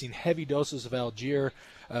 We've seen heavy doses of Algier.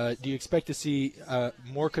 Do you expect to see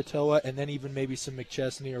more Katoa and then even maybe some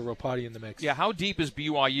McChesney or Ropati in the mix? Yeah, how deep is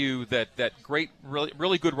BYU that great,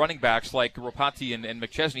 really good running backs like Ropati and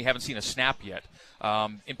McChesney haven't seen a snap yet?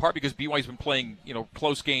 In part because BYU's been playing,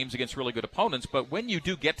 close games against really good opponents. But when you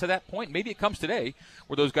do get to that point, maybe it comes today,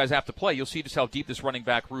 where those guys have to play, you'll see just how deep this running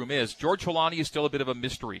back room is. George Holani is still a bit of a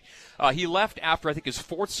mystery. He left after, I think, his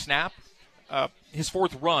 4th snap, his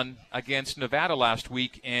 4th run against Nevada last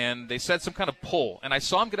week, and they said some kind of pull. And I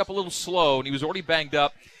saw him get up a little slow, and he was already banged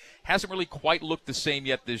up. Hasn't really quite looked the same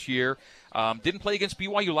yet this year. Didn't play against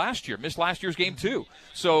BYU last year. Missed last year's game, too.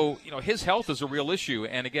 So, his health is a real issue.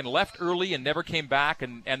 And, again, left early and never came back.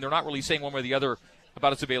 And they're not really saying one way or the other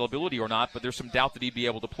about his availability or not, but there's some doubt that he'd be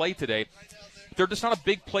able to play today. They're just not a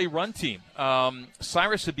big play run team.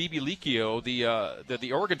 Cyrus Habibi-Likio,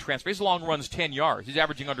 the Oregon transfer, his long run's 10 yards. He's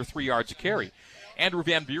averaging under 3 yards a carry. Andrew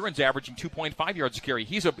Van Buren's averaging 2.5 yards a carry.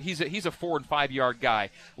 He's a 4 and 5 yard guy.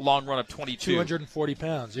 Long run of 22. 240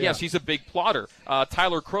 pounds. Yeah. Yes, he's a big plotter.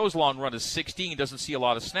 Tyler Crow's long run is 16. Doesn't see a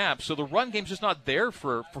lot of snaps. So the run game's just not there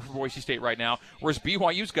for Boise State right now. Whereas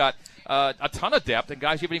BYU's got a ton of depth and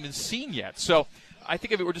guys you haven't even seen yet. So I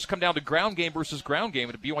think if it were just come down to ground game versus ground game,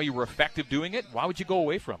 and if BYU were effective doing it, why would you go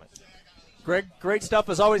away from it? Greg, great stuff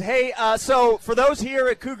as always. Hey, so for those here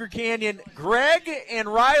at Cougar Canyon, Greg and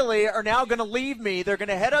Riley are now going to leave me. They're going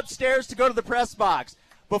to head upstairs to go to the press box.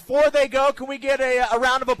 Before they go, can we get a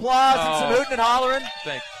round of applause and some hooting and hollering?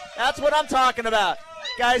 Thanks. That's what I'm talking about.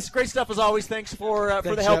 Guys, great stuff as always. Thanks for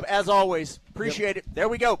the help as always. Appreciate it. There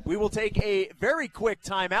we go. We will take a very quick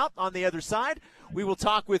timeout. On the other side, we will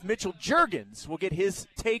talk with Mitchell Juergens. We'll get his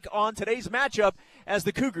take on today's matchup as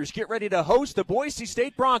the Cougars get ready to host the Boise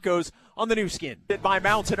State Broncos on the new skin. By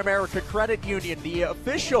Mountain America Credit Union, the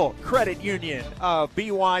official credit union of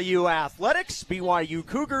BYU Athletics. BYU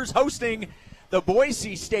Cougars hosting the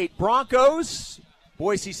Boise State Broncos.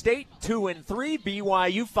 Boise State 2-3,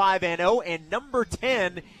 BYU 5-0, and number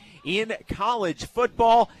 10 in college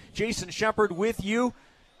football. Jason Shepard with you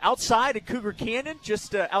outside at Cougar Canyon,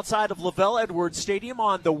 just outside of LaVell Edwards Stadium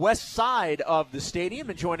on the west side of the stadium.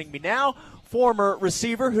 And joining me now, former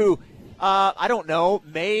receiver who, I don't know,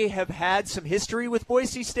 may have had some history with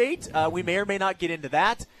Boise State. We may or may not get into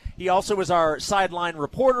that. He also is our sideline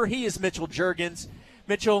reporter. He is Mitchell Juergens.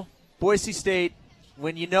 Mitchell, Boise State.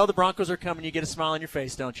 When you know the Broncos are coming, you get a smile on your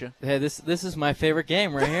face, don't you? Hey, this is my favorite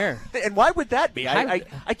game right here. And why would that be?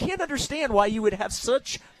 I can't understand why you would have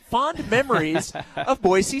such fond memories of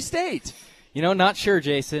Boise State. You know, not sure,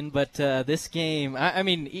 Jason, but this game, I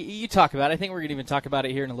mean, you talk about it. I think we're going to even talk about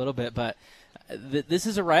it here in a little bit, but this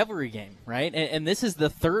is a rivalry game, right? And this is the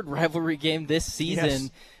third rivalry game this season,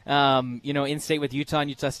 yes. In state with Utah and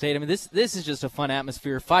Utah State. I mean, this is just a fun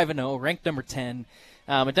atmosphere, 5-0, ranked number 10.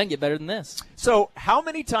 It doesn't get better than this. So how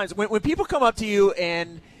many times, when people come up to you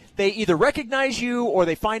and they either recognize you or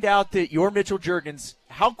they find out that you're Mitchell Juergens,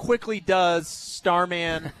 how quickly does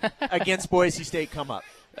Starman against Boise State come up?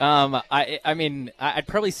 I mean, I'd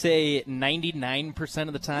probably say 99%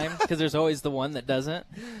 of the time, because there's always the one that doesn't.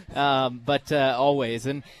 But always,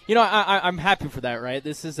 and I'm happy for that, right?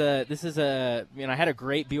 This is a I had a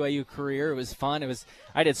great BYU career. It was fun.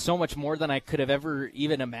 I did so much more than I could have ever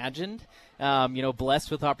even imagined. Blessed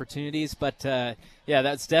with opportunities, but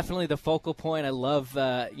that's definitely the focal point. I love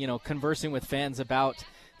conversing with fans about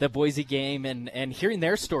the Boise game and hearing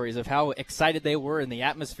their stories of how excited they were in the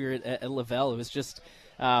atmosphere at LaVell. It was just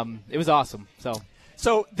it was awesome.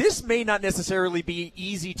 So this may not necessarily be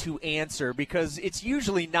easy to answer because it's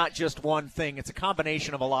usually not just one thing. It's a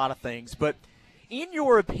combination of a lot of things. But in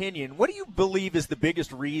your opinion, what do you believe is the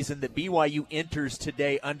biggest reason that BYU enters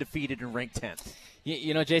today undefeated and ranked 10th?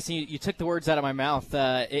 Jason, you took the words out of my mouth.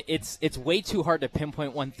 It's way too hard to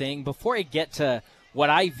pinpoint one thing. Before I get to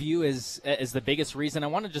what I view as the biggest reason, I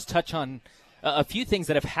want to just touch on a few things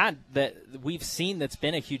that we've seen that's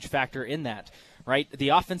been a huge factor in that. Right, the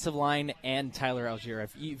offensive line and Tyler Algier.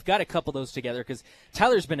 You've got to couple those together because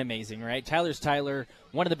Tyler's been amazing, right? Tyler's Tyler,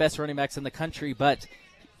 one of the best running backs in the country, but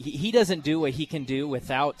he doesn't do what he can do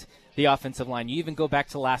without the offensive line. You even go back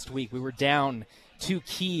to last week. We were down 2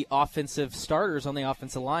 key offensive starters on the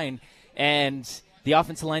offensive line, and the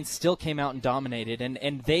offensive line still came out and dominated.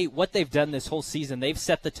 And what they've done this whole season, they've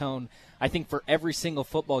set the tone, I think, for every single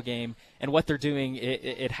football game, and what they're doing,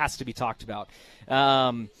 it has to be talked about.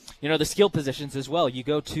 The skill positions as well. You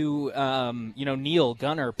go to, Neal,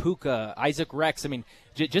 Gunner, Puka, Isaac Rex. I mean,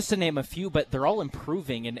 just to name a few, but they're all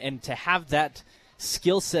improving. And to have that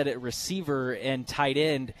skill set at receiver and tight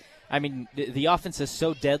end, I mean, the offense is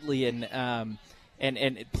so deadly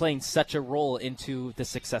and playing such a role into the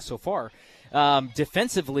success so far.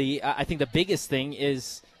 Defensively, I think the biggest thing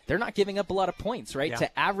is they're not giving up a lot of points, right? Yeah.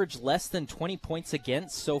 To average less than 20 points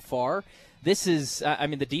against so far, this is,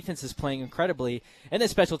 the defense is playing incredibly. And the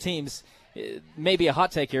special teams, maybe a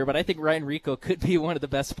hot take here, but I think Ryan Rico could be one of the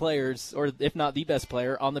best players, or if not the best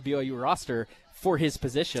player, on the BYU roster for his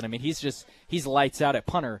position. I mean, he's lights out at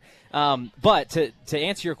punter. But to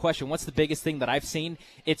answer your question, what's the biggest thing that I've seen?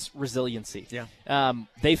 It's resiliency. Yeah.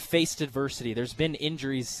 They've faced adversity. There's been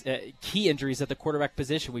injuries, key injuries at the quarterback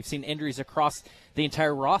position. We've seen injuries across the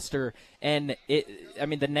entire roster. And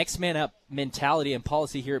the next man up mentality and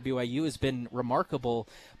policy here at BYU has been remarkable.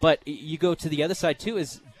 But you go to the other side too,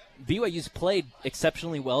 is BYU's played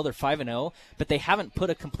exceptionally well. They're 5-0, but they haven't put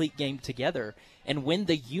a complete game together. And when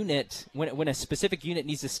when a specific unit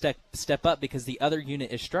needs to step up because the other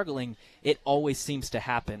unit is struggling, it always seems to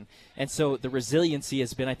happen. And so the resiliency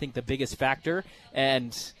has been, I think, the biggest factor.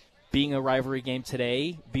 And being a rivalry game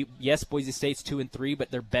today, yes, Boise State's 2-3, but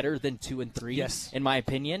they're better than 2-3, yes, in my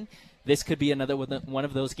opinion. This could be another one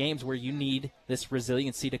of those games where you need this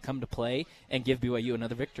resiliency to come to play and give BYU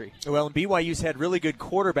another victory. Well, and BYU's had really good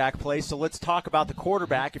quarterback play, so let's talk about the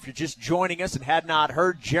quarterback. If you're just joining us and had not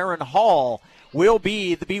heard, Jaren Hall will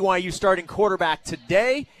be the BYU starting quarterback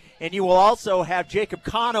today, and you will also have Jacob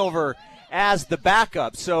Conover as the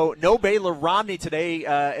backup. So no Baylor Romney today.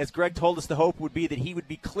 As Greg told us, the hope would be that he would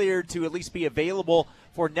be cleared to at least be available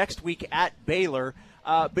for next week at Baylor.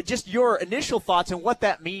 But just your initial thoughts on what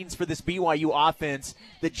that means for this BYU offense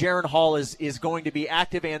that Jaren Hall is going to be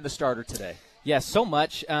active and the starter today. Yeah, so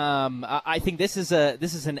much. I think this is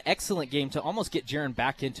an excellent game to almost get Jaron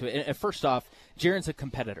back into it. And first off, Jaron's a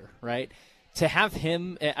competitor, right? To have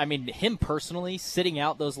him, him personally sitting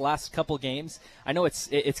out those last couple games, I know it's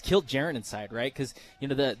killed Jaron inside, right? Because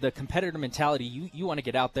the competitor mentality, you want to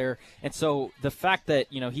get out there, and so the fact that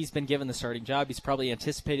he's been given the starting job, he's probably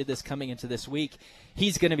anticipated this coming into this week.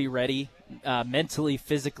 He's going to be ready mentally,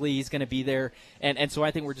 physically. He's going to be there, and so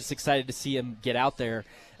I think we're just excited to see him get out there.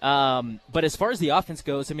 But as far as the offense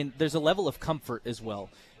goes, there's a level of comfort as well.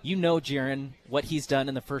 Jaron, what he's done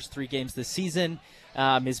in the first 3 games this season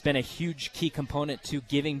has been a huge key component to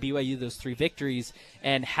giving BYU those 3 victories.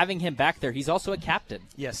 And having him back there, he's also a captain.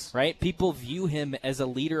 Yes. Right? People view him as a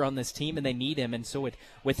leader on this team, and they need him. And so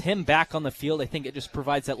with him back on the field, I think it just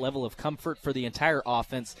provides that level of comfort for the entire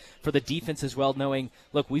offense, for the defense as well, knowing,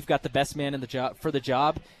 look, we've got the best man in the job for the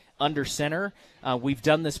job under center. We've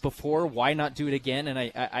done this before. Why not do it again? And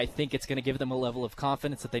I think it's going to give them a level of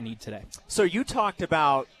confidence that they need today. So you talked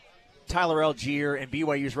about Tyler Algier and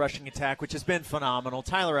BYU's rushing attack, which has been phenomenal.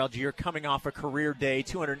 Tyler Algier coming off a career day,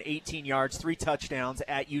 218 yards, 3 touchdowns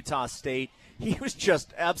at Utah State. He was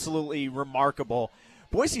just absolutely remarkable.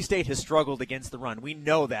 Boise State has struggled against the run. We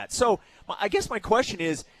know that. So I guess my question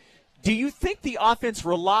is, do you think the offense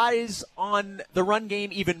relies on the run game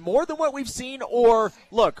even more than what we've seen? Or,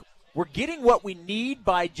 look, we're getting what we need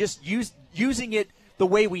by just using it the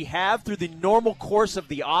way we have through the normal course of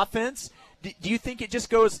the offense? Do you think it just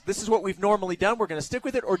goes, this is what we've normally done, we're going to stick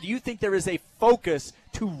with it? Or do you think there is a focus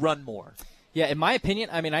to run more? Yeah, in my opinion,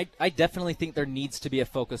 I definitely think there needs to be a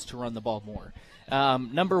focus to run the ball more.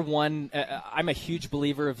 Number one, I'm a huge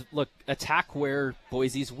believer of, look, attack where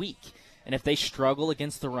Boise's weak. And if they struggle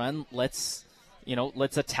against the run, let's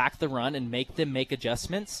attack the run and make them make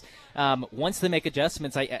adjustments. Once they make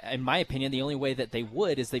adjustments, in my opinion, the only way that they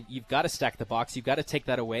would is that you've got to stack the box, you've got to take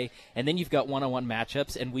that away, and then you've got one-on-one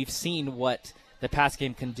matchups, and we've seen what the pass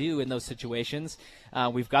game can do in those situations.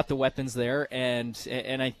 We've got the weapons there,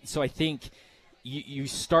 so I think you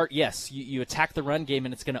start, yes, you attack the run game,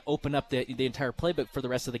 and it's going to open up the entire playbook for the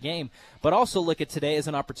rest of the game. But also look at today as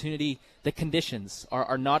an opportunity. The conditions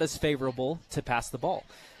are not as favorable to pass the ball.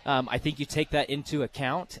 I think you take that into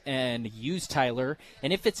account and use Tyler.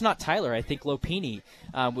 And if it's not Tyler, I think Lopini.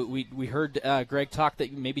 We heard Greg talk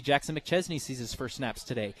that maybe Jackson McChesney sees his first snaps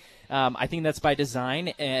today. I think that's by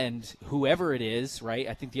design, and whoever it is, right,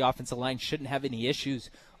 I think the offensive line shouldn't have any issues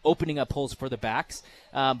opening up holes for the backs.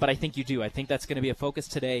 But I think you do. I think that's going to be a focus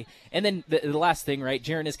today. And then the last thing, right,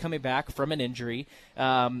 Jaron is coming back from an injury.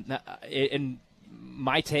 And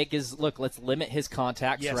my take is, look, let's limit his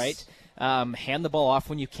contacts, yes, right? Hand the ball off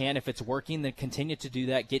when you can. If it's working, then continue to do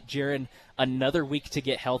that. Get Jaron another week to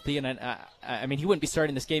get healthy. And he wouldn't be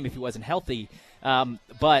starting this game if he wasn't healthy.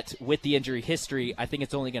 But with the injury history, I think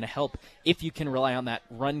it's only going to help if you can rely on that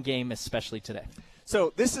run game, especially today.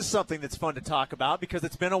 So this is something that's fun to talk about because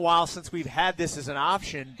it's been a while since we've had this as an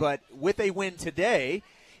option. But with a win today,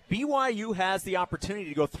 BYU has the opportunity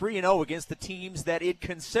to go 3-0 against the teams that it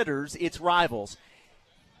considers its rivals.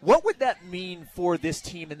 What would that mean for this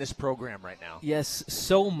team and this program right now? Yes,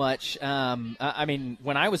 so much. When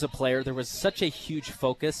I was a player, there was such a huge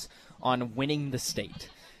focus on winning the state.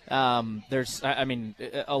 A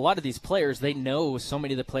lot of these players, they know so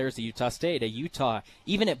many of the players at Utah State, at Utah,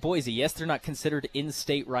 even at Boise. Yes, they're not considered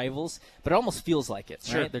in-state rivals, but it almost feels like it,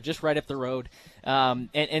 sure, right? They're just right up the road.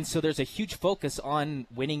 And so there's a huge focus on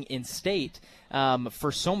winning in-state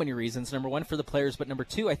for so many reasons. Number one, for the players, but number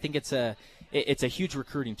two, I think it's a huge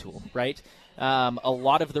recruiting tool, right? A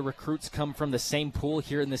lot of the recruits come from the same pool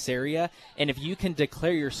here in this area, and if you can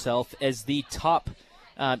declare yourself as the top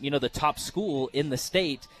the top school in the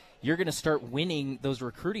state, you're going to start winning those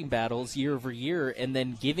recruiting battles year over year and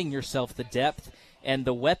then giving yourself the depth and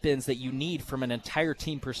the weapons that you need from an entire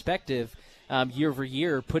team perspective year over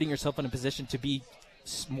year, putting yourself in a position to be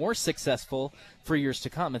more successful for years to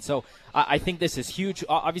come. And so I think this is huge,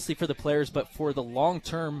 obviously for the players, but for the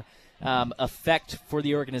long-term effect for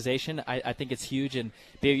the organization, I think it's huge, and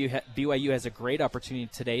BYU has a great opportunity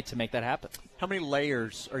today to make that happen. How many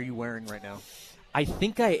layers are you wearing right now? I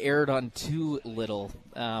think I aired on too little.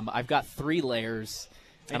 I've got 3 layers,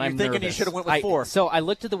 and I'm thinking nervous. You should have went with 4. So I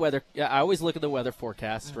looked at the weather. I always look at the weather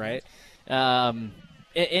forecast, right? And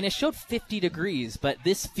it showed 50 degrees, but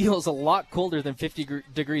this feels a lot colder than 50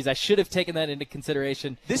 degrees. I should have taken that into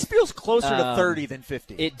consideration. This feels closer to 30 than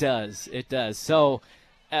 50. It does. So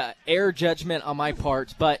air judgment on my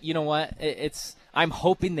part, but you know what? I'm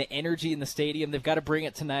hoping the energy in the stadium, they've got to bring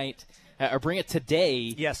it tonight, or bring it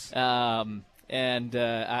today. Yes. And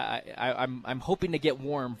I'm hoping to get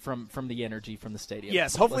warm from the energy from the stadium.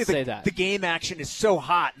 Yes, hopefully the game action is so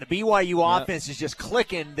hot and the BYU offense is just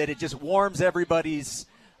clicking that it just warms everybody's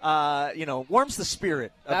warms the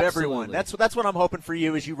spirit of everyone. That's what I'm hoping for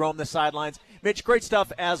you as you roam the sidelines. Mitch, great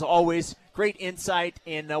stuff as always. Great insight,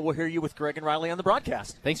 and we'll hear you with Greg and Riley on the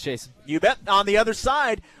broadcast. Thanks, Jason. You bet. On the other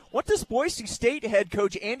side, what does Boise State head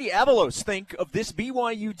coach Andy Avalos think of this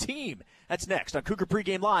BYU team? That's next on Cougar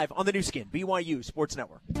Pregame Live on the new skin, BYU Sports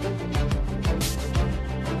Network.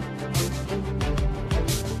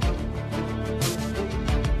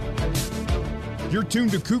 You're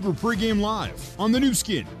tuned to Cougar Pregame Live on the new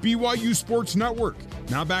skin, BYU Sports Network.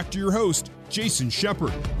 Now back to your host, Jason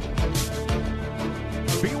Shepard.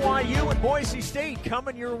 BYU and Boise State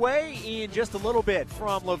coming your way in just a little bit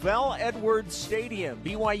from Lavelle Edwards Stadium.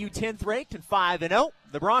 BYU 10th ranked and 5-0.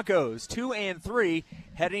 The Broncos 2-3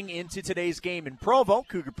 heading into today's game in Provo.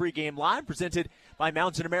 Cougar Pregame Live presented by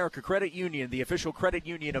Mountain America Credit Union, the official credit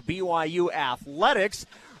union of BYU Athletics.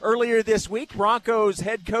 Earlier this week, Broncos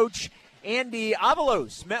head coach Andy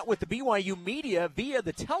Avalos met with the BYU media via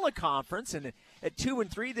the teleconference, and at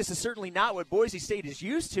 2-3, this is certainly not what Boise State is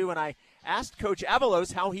used to, and I asked Coach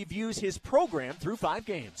Avalos how he views his program through 5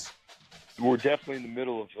 games. We're definitely in the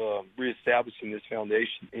middle of reestablishing this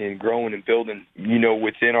foundation and growing and building,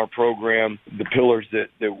 within our program, the pillars that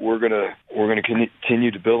we're gonna continue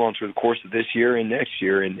to build on through the course of this year and next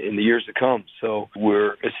year and in the years to come. So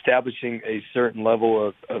we're establishing a certain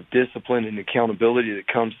level of discipline and accountability that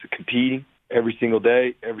comes to competing every single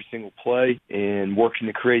day, every single play, and working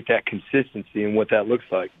to create that consistency and what that looks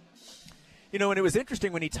like. And it was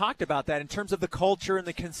interesting when he talked about that in terms of the culture and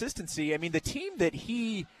the consistency. I mean, the team that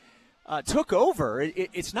he took over,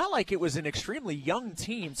 it's not like it was an extremely young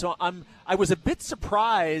team. So I was a bit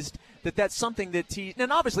surprised that that's something that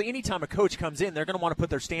and obviously anytime a coach comes in, they're going to want to put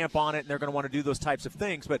their stamp on it and they're going to want to do those types of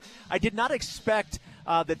things. But I did not expect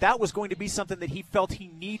that was going to be something that he felt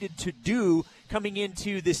he needed to do coming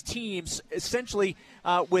into this team, essentially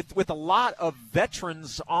with a lot of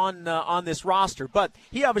veterans on this roster. But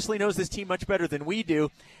he obviously knows this team much better than we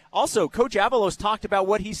do. Also, Coach Avalos talked about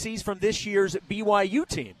what he sees from this year's BYU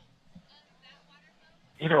team.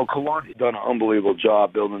 Kalani's done an unbelievable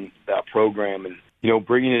job building that program and,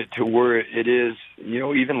 bringing it to where it is,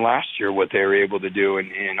 even last year what they were able to do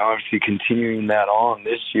and obviously continuing that on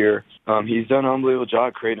this year. He's done an unbelievable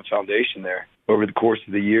job creating a foundation there over the course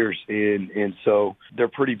of the years. And so they're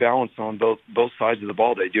pretty balanced on both sides of the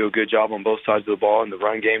ball. They do a good job on both sides of the ball in the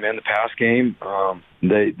run game and the pass game.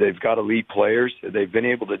 They've got elite players. They've been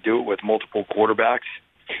able to do it with multiple quarterbacks.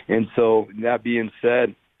 And so that being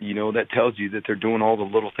said, that tells you that they're doing all the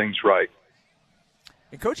little things right.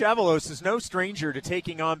 And Coach Avalos is no stranger to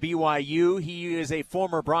taking on BYU. He is a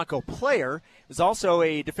former Bronco player. He was also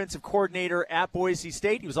a defensive coordinator at Boise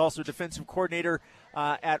State. He was also a defensive coordinator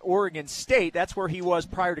at Oregon State. That's where he was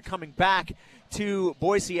prior to coming back to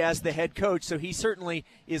Boise as the head coach. So he certainly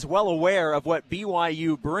is well aware of what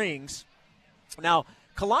BYU brings. Now,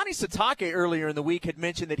 Kalani Sitake earlier in the week had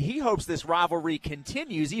mentioned that he hopes this rivalry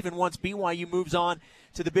continues even once BYU moves on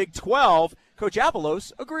to the Big 12. Coach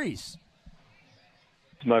Avalos agrees.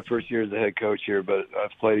 It's my first year as a head coach here, but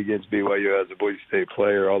I've played against BYU as a Boise State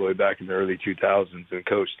player all the way back in the early 2000s and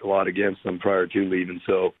coached a lot against them prior to leaving.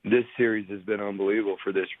 So this series has been unbelievable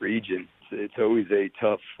for this region. It's always a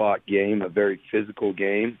tough-fought game, a very physical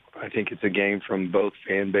game. I think it's a game from both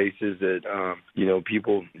fan bases that,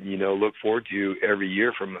 people, look forward to every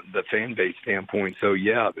year from the fan base standpoint. So,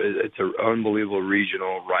 yeah, it's an unbelievable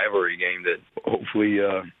regional rivalry game that hopefully,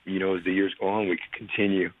 as the years go on, we can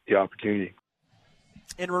continue the opportunity.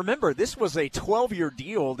 And remember, this was a 12-year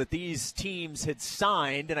deal that these teams had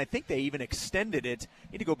signed, and I think they even extended it.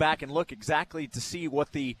 I need to go back and look exactly to see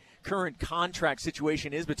what the current contract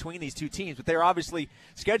situation is between these two teams. But they're obviously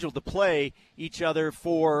scheduled to play each other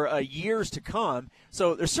for years to come.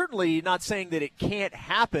 So they're certainly not saying that it can't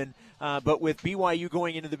happen. But with BYU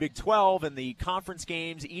going into the Big 12 and the conference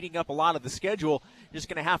games eating up a lot of the schedule, you're just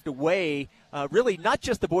going to have to weigh really not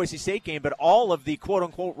just the Boise State game, but all of the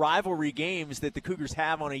quote-unquote rivalry games that the Cougars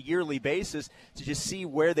have on a yearly basis to just see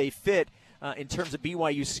where they fit in terms of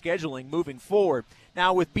BYU's scheduling moving forward.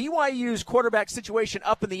 Now, with BYU's quarterback situation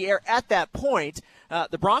up in the air at that point,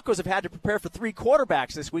 the Broncos have had to prepare for 3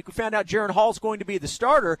 quarterbacks this week. We found out Jaren Hall's going to be the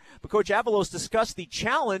starter, but Coach Avalos discussed the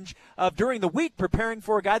challenge of during the week preparing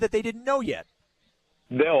for a guy that they didn't know yet.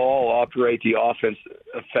 They'll all operate the offense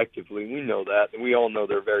effectively. We know that. We all know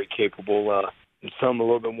they're very capable. some a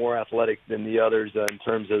little bit more athletic than the others in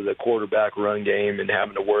terms of the quarterback run game and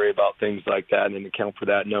having to worry about things like that and account for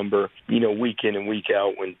that number, week in and week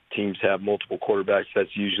out. When teams have multiple quarterbacks,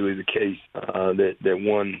 that's usually the case. That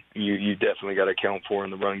one you definitely got to account for in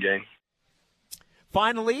the run game.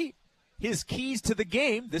 Finally, his keys to the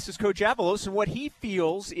game. This is Coach Avalos and what he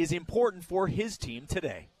feels is important for his team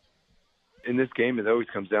today. In this game, it always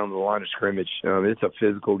comes down to the line of scrimmage. It's a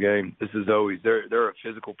physical game. This is always they're a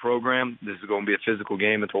physical program. This is going to be a physical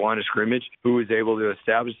game at the line of scrimmage. Who is able to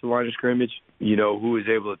establish the line of scrimmage? Who is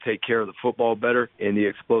able to take care of the football better and the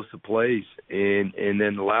explosive plays. And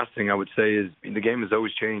then the last thing I would say is the game has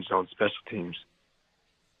always changed on special teams.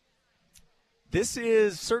 This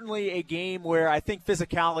is certainly a game where I think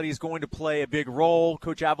physicality is going to play a big role.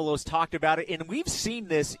 Coach Avalos talked about it, and we've seen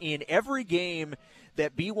this in every game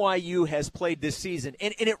that BYU has played this season.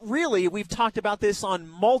 And it really, we've talked about this on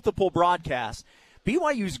multiple broadcasts,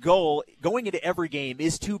 BYU's goal going into every game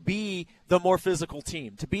is to be the more physical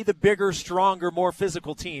team, to be the bigger, stronger, more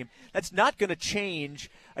physical team. That's not going to change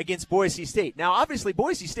against Boise State. Now, obviously,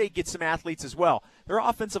 Boise State gets some athletes as well. Their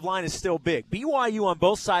offensive line is still big. BYU on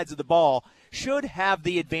both sides of the ball should have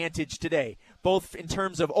the advantage today, both in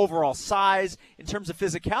terms of overall size, in terms of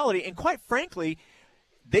physicality, and quite frankly,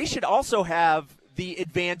 they should also have the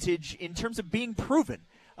advantage in terms of being proven.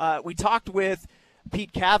 We talked with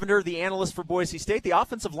Pete Cavender, the analyst for Boise State. The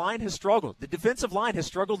offensive line has struggled. The defensive line has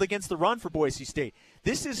struggled against the run for Boise State.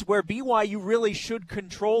 This is where BYU really should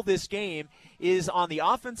control this game, is on the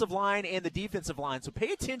offensive line and the defensive line. So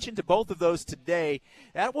pay attention to both of those today.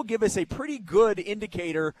 That will give us a pretty good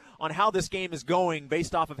indicator on how this game is going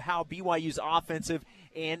based off of how BYU's offensive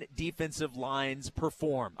and defensive lines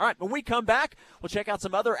perform. All right, when we come back, we'll check out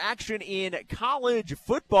some other action in college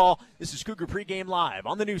football. This is Cougar Pregame Live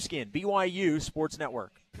on the new skin, BYU Sports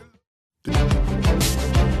Network.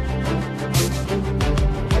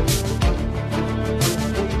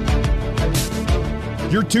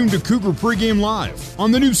 You're tuned to Cougar Pregame Live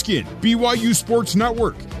on the new skin, BYU Sports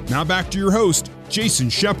Network. Now back to your host, Jason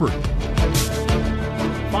Shepard.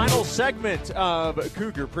 Final segment of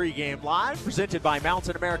Cougar Pregame Live, presented by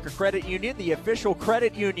Mountain America Credit Union, the official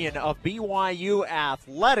credit union of BYU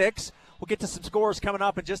Athletics. We'll get to some scores coming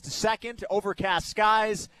up in just a second. Overcast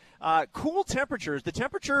skies, cool temperatures. The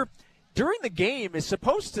temperature during the game is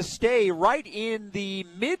supposed to stay right in the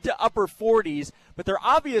mid to upper 40s, but there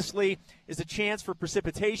obviously is a chance for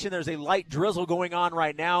precipitation. There's a light drizzle going on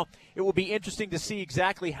right now. It will be interesting to see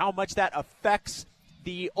exactly how much that affects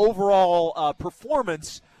the overall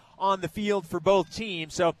performance on the field for both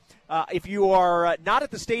teams. So if you are not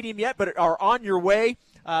at the stadium yet but are on your way,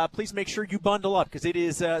 please make sure you bundle up, because it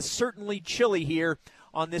is certainly chilly here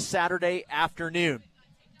on this Saturday afternoon.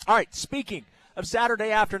 All right, speaking of Saturday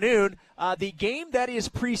afternoon, the game that is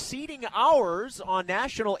preceding ours on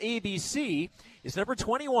national ABC is number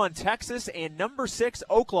 21 Texas and number 6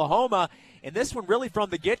 Oklahoma. And this one really from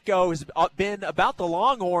the get-go has been about the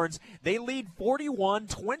Longhorns. They lead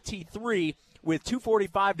 41-23 with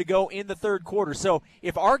 2:45 to go in the third quarter. So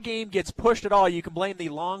if our game gets pushed at all, you can blame the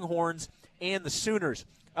Longhorns and the Sooners.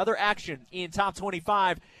 Other action in top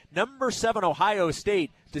 25, number 7 Ohio State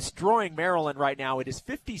destroying Maryland right now. It is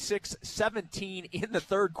 56-17 in the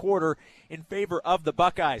third quarter in favor of the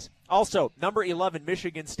Buckeyes. Also, number 11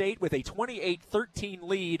 Michigan State with a 28-13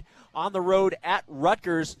 lead on the road at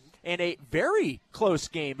Rutgers. And a very close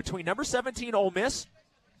game between number 17 Ole Miss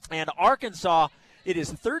and Arkansas. It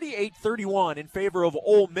is 38-31 in favor of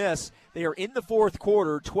Ole Miss. They are in the fourth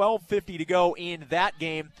quarter, 12:50 to go in that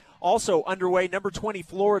game. Also underway, number 20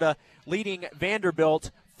 Florida leading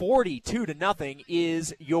Vanderbilt 42-0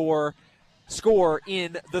 is your score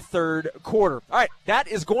in the third quarter. All right, that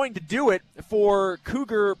is going to do it for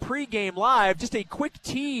Cougar Pregame Live. Just a quick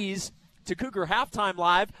tease to Cougar Halftime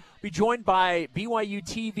Live. Be joined by BYU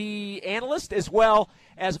TV analyst as well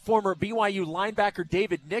as former BYU linebacker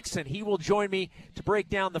David Nixon. He will join me to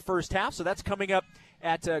break down the first half. So that's coming up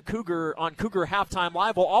at Cougar Halftime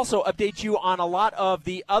Live. We'll also update you on a lot of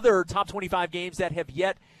the other top 25 games that have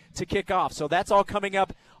yet to kick off. So that's all coming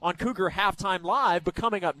up on Cougar Halftime Live. But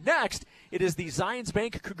coming up next, it is the Zions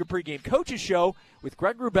Bank Cougar Pregame Coaches Show with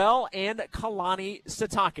Greg Wrubell and Kalani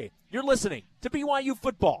Sitake. You're listening to BYU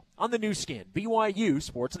Football on the new skin, BYU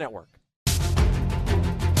Sports Network.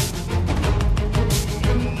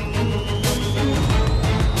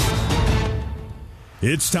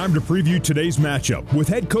 It's time to preview today's matchup with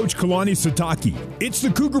head coach Kalani Sitake. It's the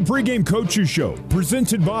Cougar Pregame Coaches Show,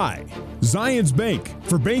 presented by Zions Bank.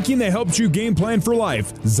 For banking that helps you game plan for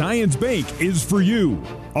life, Zions Bank is for you.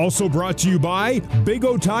 Also brought to you by Big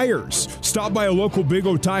O Tires. Stop by a local Big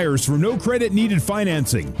O Tires for no credit needed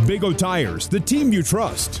financing. Big O Tires, the team you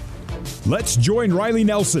trust. Let's join Riley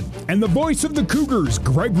Nelson and the voice of the Cougars,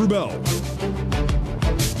 Greg Wrubell.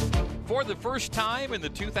 For the first time in the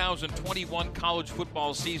 2021 college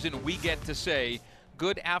football season, we get to say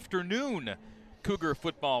good afternoon, Cougar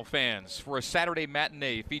football fans, for a Saturday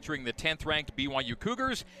matinee featuring the 10th-ranked BYU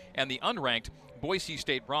Cougars and the unranked Boise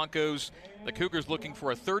State Broncos. The Cougars looking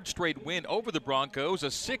for a third straight win over the Broncos, a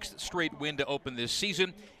sixth straight win to open this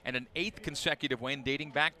season, and an eighth consecutive win dating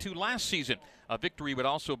back to last season. A victory would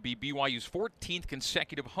also be BYU's 14th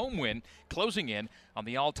consecutive home win, closing in on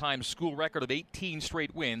the all-time school record of 18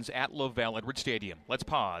 straight wins at LaVell Edwards Stadium. Let's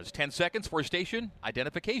pause 10 seconds for station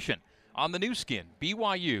identification on the new skin,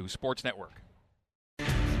 BYU Sports Network.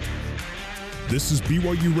 This is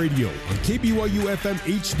BYU Radio on KBYU FM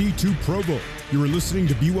HD2 Provo. You are listening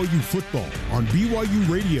to BYU Football on BYU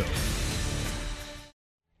Radio.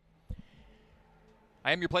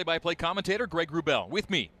 I am your play-by-play commentator, Greg Wrubell. With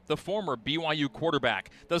me, the former BYU quarterback,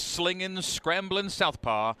 the slinging, scrambling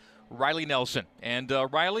southpaw, Riley Nelson. And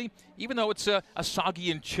Riley, even though it's a soggy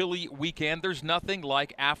and chilly weekend, there's nothing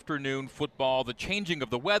like afternoon football. The changing of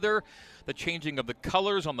the weather, the changing of the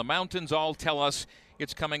colors on the mountains all tell us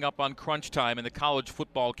it's coming up on crunch time in the college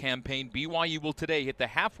football campaign. BYU will today hit the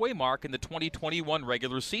halfway mark in the 2021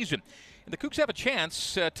 regular season. And the Cougs have a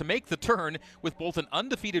chance to make the turn with both an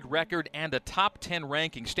undefeated record and a top 10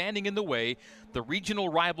 ranking standing in the way. The regional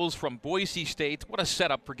rivals from Boise State, what a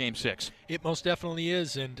setup for Game 6. It most definitely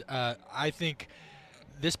is, and I think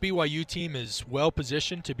this BYU team is well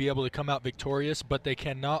positioned to be able to come out victorious, but they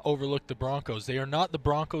cannot overlook the Broncos. They are not the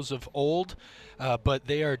Broncos of old, but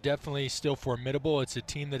they are definitely still formidable. It's a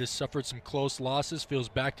team that has suffered some close losses, feels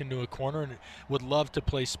backed into a corner, and would love to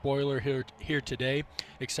play spoiler here today.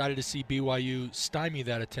 Excited to see BYU stymie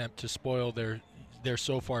that attempt to spoil their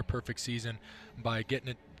so far perfect season by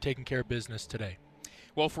taking care of business today.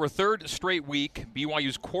 Well, for a third straight week,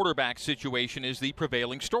 BYU's quarterback situation is the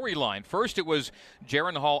prevailing storyline. First, it was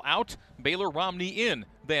Jaren Hall out, Baylor Romney in.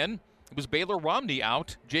 Then, it was Baylor Romney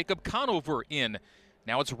out, Jacob Conover in.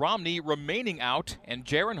 Now it's Romney remaining out and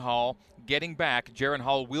Jaren Hall getting back. Jaren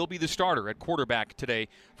Hall will be the starter at quarterback today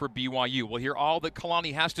for BYU. We'll hear all that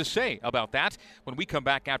Kalani has to say about that when we come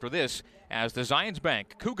back after this, as the Zions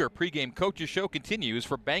Bank Cougar pregame coaches show continues.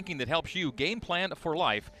 For banking that helps you game plan for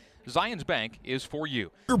life, Zions Bank is for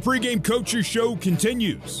you. Your pregame coaches show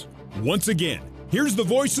continues. Once again, here's the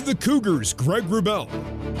voice of the Cougars, Greg Wrubell.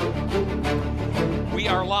 We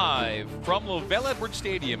are live from LaVell Edwards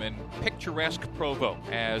Stadium in picturesque Provo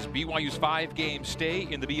as BYU's 5-game stay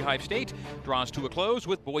in the Beehive State draws to a close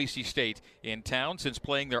with Boise State in town. Since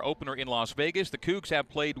playing their opener in Las Vegas, the Cougs have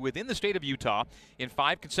played within the state of Utah in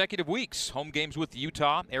 5 consecutive weeks. Home games with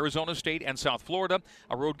Utah, Arizona State, and South Florida,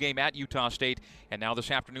 a road game at Utah State, and now this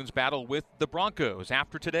afternoon's battle with the Broncos.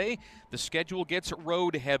 After today, the schedule gets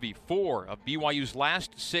road heavy. 4 of BYU's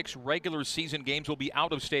last 6 regular season games will be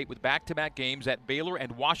out of state, with back-to-back games at Baylor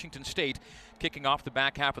and Washington State kicking off the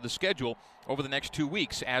back half of the schedule over the next 2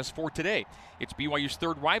 weeks. As for today, it's BYU's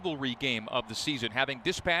third rivalry game of the season. Having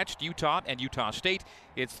dispatched Utah and Utah State,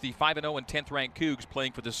 it's the 5-0 and 10th-ranked Cougs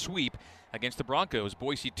playing for the sweep against the Broncos.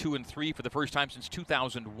 Boise 2-3 for the first time since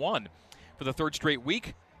 2001. For the third straight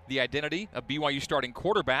week, the identity of BYU starting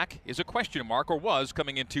quarterback is a question mark, or was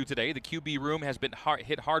coming into today. The QB room has been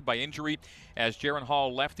hit hard by injury as Jaren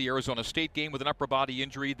Hall left the Arizona State game with an upper body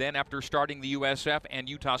injury. Then after starting the USF and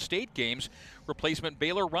Utah State games, replacement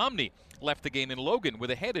Baylor Romney left the game in Logan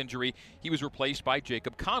with a head injury. He was replaced by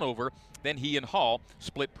Jacob Conover. Then he and Hall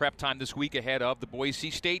split prep time this week ahead of the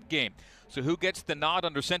Boise State game. So who gets the nod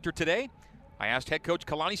under center today? I asked head coach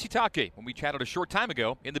Kalani Sitake when we chatted a short time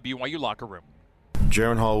ago in the BYU locker room.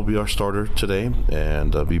 Jaren Hall will be our starter today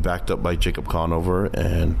and be backed up by Jacob Conover,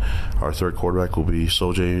 and our third quarterback will be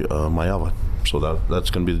Sojay Mayava. So that's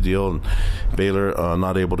going to be the deal. And Baylor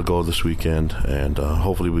not able to go this weekend, and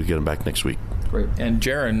hopefully we get him back next week. Great. And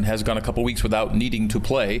Jaren has gone a couple weeks without needing to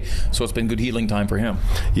play, so it's been good healing time for him.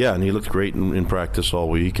 Yeah, and he looked great in practice all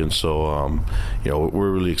week, and so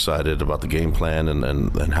we're really excited about the game plan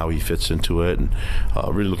and how he fits into it, and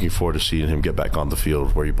really looking forward to seeing him get back on the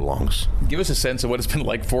field where he belongs. Give us a sense of what it's been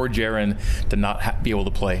like for Jaren to not be able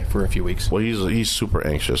to play for a few weeks. Well, he's super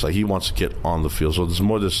anxious. Like, he wants to get on the field, so there's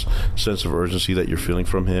more this sense of urgency that you're feeling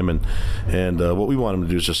from him, and what we want him to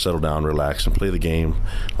do is just settle down, relax, and play the game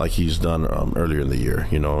like he's done earlier in the year,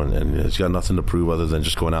 and he's got nothing to prove other than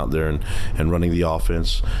just going out there and running the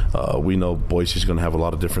offense. We know Boise's going to have a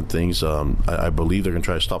lot of different things. I believe they're going to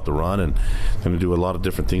try to stop the run and going to do a lot of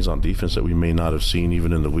different things on defense that we may not have seen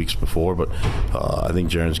even in the weeks before. But I think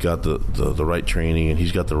Jaron's got the right training, and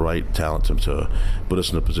he's got the right talent to put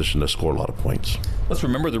us in a position to score a lot of points. Let's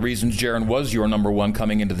remember the reasons Jaron was your number one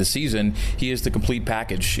coming into the season. He is the complete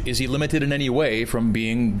package. Is he limited in any way from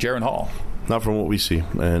being Jaren Hall? Not from what we see,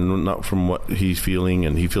 and not from what he's feeling,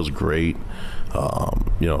 and he feels great.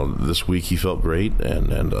 This week he felt great,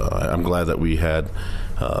 and I'm glad that we had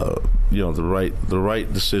the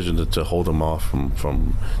right decision to hold him off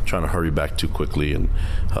from trying to hurry back too quickly, and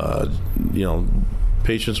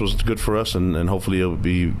patience was good for us, and hopefully it'll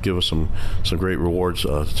give us some great rewards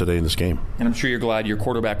today in this game. And I'm sure you're glad your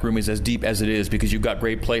quarterback room is as deep as it is because you've got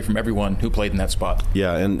great play from everyone who played in that spot.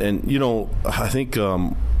 Yeah, and I think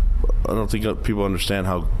I don't think people understand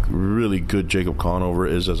how really good Jacob Conover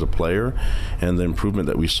is as a player and the improvement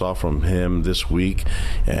that we saw from him this week.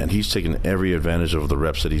 And he's taken every advantage of the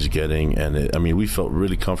reps that he's getting. And, we felt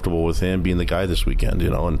really comfortable with him being the guy this weekend,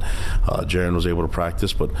 and Jaren was able to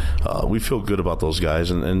practice. But we feel good about those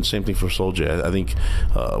guys. And same thing for Sol-Jay. I think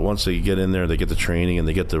once they get in there, they get the training and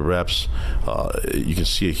they get the reps, you can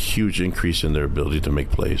see a huge increase in their ability to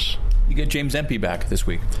make plays. You get James Empey back this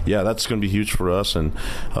week. Yeah, that's going to be huge for us, and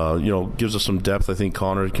gives us some depth. I think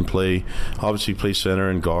Connor can play center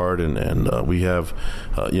and guard, and we have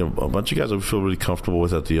a bunch of guys that we feel really comfortable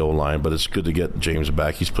with at the O-line. But it's good to get James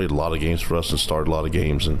back. He's played a lot of games for us and started a lot of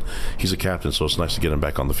games, and he's a captain, so it's nice to get him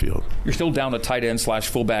back on the field. You're still down a tight end /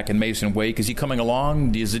 fullback in Mason Wake. Is he coming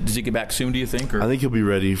along? Does he get back soon? Do you think? Or? I think he'll be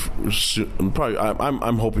ready. Probably.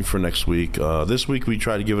 I'm hoping for next week. This week we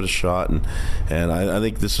try to give it a shot, and I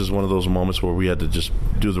think this is one of those moments where we had to just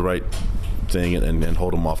do the right thing and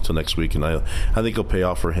hold him off till next week, and I think it'll pay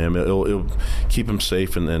off for him. It'll keep him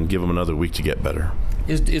safe and give him another week to get better.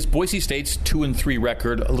 Is Boise State's 2-3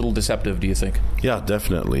 record a little deceptive, do you think? Yeah,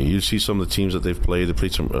 definitely. You see some of the teams that they've played. They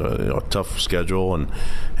played some tough schedule,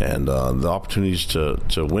 and the opportunities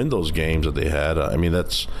to win those games that they had.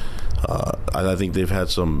 That's I think they've had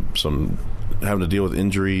some having to deal with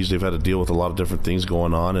injuries. They've had to deal with a lot of different things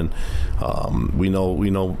going on, and we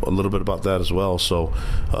know a little bit about that as well. So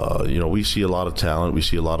we see a lot of talent. We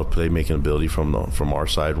see a lot of playmaking ability from our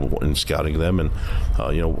side in scouting them, and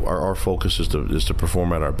our focus is to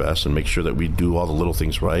perform at our best and make sure that we do all the little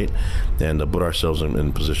things right and put ourselves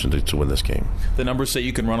in position to win this game. The numbers say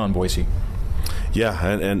you can run on Boise. Yeah,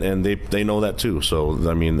 and they know that too. So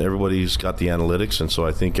everybody's got the analytics, and so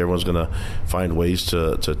I think everyone's going to find ways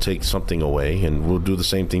to take something away, and we'll do the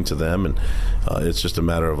same thing to them. And it's just a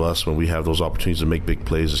matter of us, when we have those opportunities to make big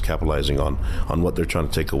plays, is capitalizing on what they're trying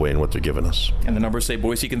to take away and what they're giving us. And the numbers say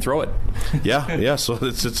Boise can throw it. Yeah. So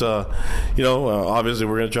it's obviously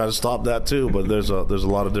we're going to try to stop that too, but there's a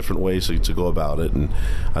lot of different ways to go about it. And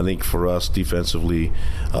I think for us defensively,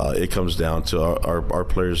 it comes down to our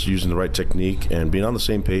players using the right technique and being on the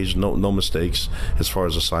same page, no mistakes as far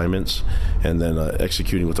as assignments, and then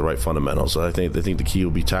executing with the right fundamentals. I think the key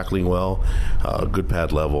will be tackling well, good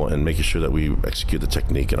pad level, and making sure that we execute the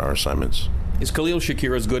technique in our assignments. Is Khalil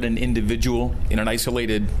Shakir as good an individual in an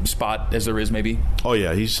isolated spot as there is, maybe? Oh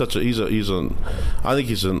yeah, I think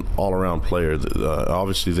he's an all-around player.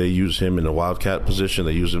 Obviously, they use him in a wildcat position.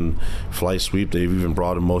 They use him fly sweep. They've even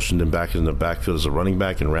brought him, motioned him back in the backfield as a running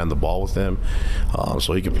back and ran the ball with him.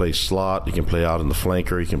 So he can play slot. He can play out in the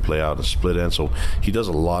flanker. He can play out in split end. So he does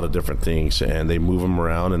a lot of different things, and they move him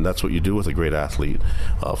around, and that's what you do with a great athlete.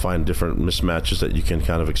 Find different mismatches that you can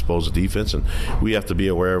kind of expose the defense, and we have to be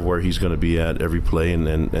aware of where he's going to be at every play,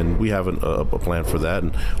 and we have a plan for that,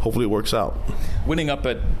 and hopefully it works out. Winning up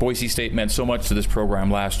at Boise State meant so much to this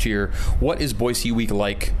program last year. What is Boise week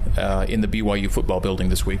like in the BYU football building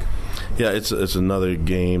this week? Yeah, it's another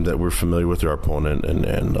game that we're familiar with our opponent,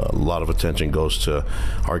 and a lot of attention goes to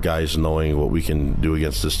our guys knowing what we can do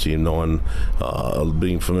against this team, knowing,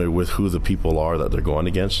 being familiar with who the people are that they're going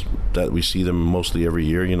against, that we see them mostly every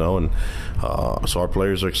year, and so our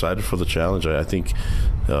players are excited for the challenge. I think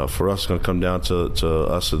for us, it's going to come down to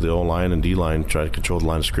us at the O-line and D-line, try to control the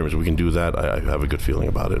line of scrimmage. If we can do that, I have a good feeling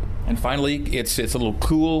about it. And finally, it's a little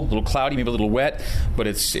cool, a little cloudy, maybe a little wet, but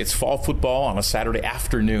it's fall football on a Saturday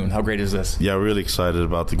afternoon. How great is this? Yeah, really excited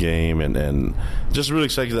about the game, and just really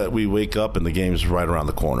excited that we wake up and the game's right around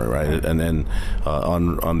the corner, right? And then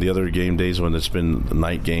on the other game days when it's been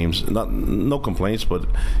night games, no complaints, but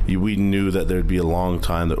we knew that there'd be a long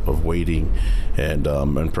time of waiting and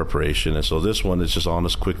preparation. And so this one is just on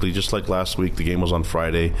us quickly, just like last week. The game was on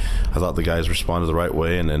Friday. I thought the guys responded the right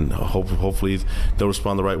way, and hopefully they'll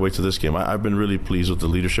respond the right way to this game. I've been really pleased with the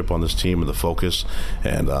leadership on this team and the focus,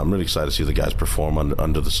 and I'm really excited to see the guys perform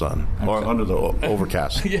under the sun or under the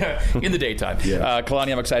overcast. Yeah, in the daytime. Yeah.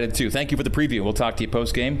 Kalani, I'm excited too. Thank you for the preview. We'll talk to you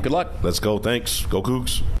post game. Good luck. Let's go. Thanks. Go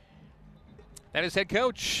Cougs. That is head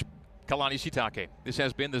coach Kalani Sitake. This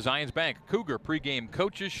has been the Zions Bank Cougar pregame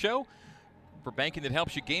coaches show. For banking that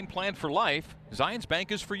helps you game plan for life, Zions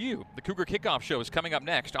Bank is for you. The Cougar Kickoff Show is coming up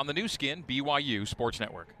next on the new skin BYU Sports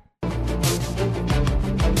Network.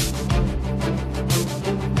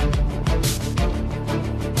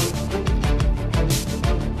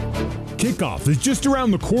 Kickoff is just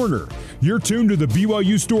around the corner. You're tuned to the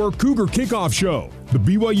BYU Store Cougar Kickoff Show. The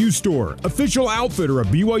BYU Store, official outfitter of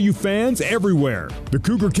BYU fans everywhere. The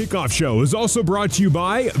Cougar Kickoff Show is also brought to you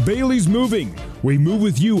by Bailey's Moving. We move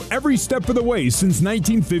with you every step of the way since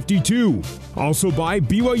 1952. Also by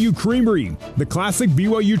BYU Creamery, the classic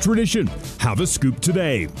BYU tradition. Have a scoop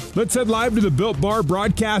today. Let's head live to the Built Bar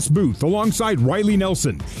broadcast booth alongside Riley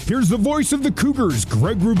Nelson. Here's the voice of the Cougars,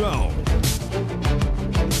 Greg Wrubell.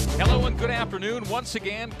 Hello and good afternoon once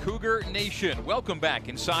again, Cougar Nation. Welcome back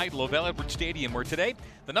inside Lovell Edwards Stadium, where today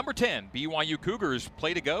the number 10 BYU Cougars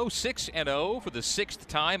play to go 6-0 for the 6th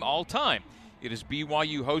time all time. It is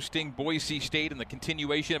BYU hosting Boise State in the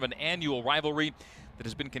continuation of an annual rivalry that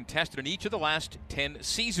has been contested in each of the last 10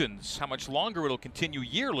 seasons. How much longer it'll continue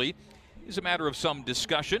yearly is a matter of some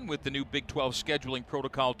discussion, with the new Big 12 scheduling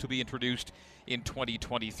protocol to be introduced in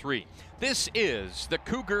 2023. This is the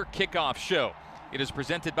Cougar Kickoff Show. It is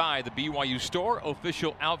presented by the BYU Store,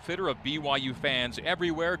 official outfitter of BYU fans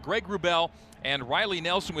everywhere. Greg Wrubell and Riley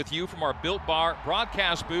Nelson with you from our Built Bar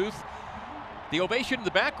broadcast booth. The ovation in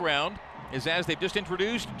the background is as they've just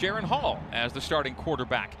introduced Jaren Hall as the starting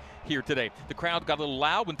quarterback here today. The crowd got a little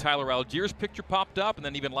loud when Tyler Allgeier's picture popped up, and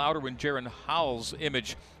then even louder when Jaren Hall's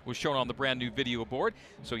image was shown on the brand new video board.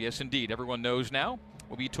 So yes, indeed, everyone knows now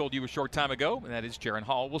what we told you a short time ago, and that is Jaren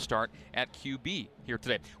Hall will start at QB here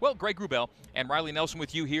today. Well, Greg Wrubell and Riley Nelson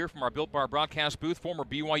with you here from our Built Bar broadcast booth. Former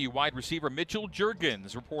BYU wide receiver Mitchell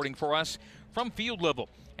Juergens reporting for us from field level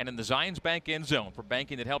and in the Zions Bank end zone. For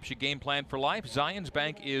banking that helps you game plan for life, Zions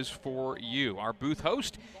Bank is for you. Our booth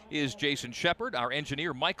host is Jason Shepard, our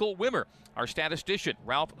engineer Michael Wimmer, our statistician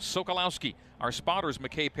Ralph Sokolowski, our spotters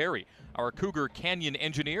McKay Perry, our Cougar Canyon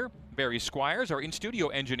engineer Barry Squires, our in-studio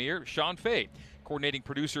engineer Sean Fay, coordinating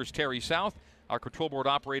producers Terry South, our control board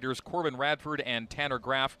operators Corbin Radford and Tanner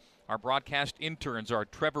Graff. Our broadcast interns are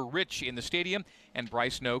Trevor Rich in the stadium and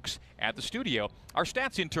Bryce Noakes at the studio. Our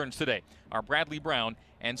stats interns today are Bradley Brown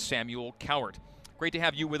and Samuel Cowart. Great to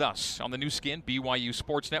have you with us on the new skin BYU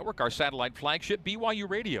Sports Network, our satellite flagship BYU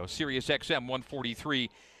Radio, Sirius XM 143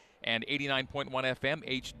 and 89.1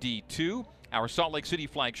 FM HD2. Our Salt Lake City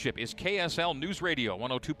flagship is KSL News Radio,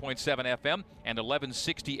 102.7 FM and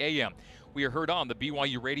 1160 AM. We are heard on the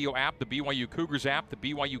BYU Radio app, the BYU Cougars app, the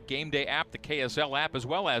BYU Game Day app, the KSL app, as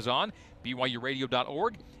well as on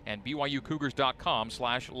BYURadio.org and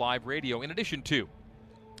BYUCougars.com/live radio, in addition to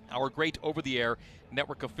our great over-the-air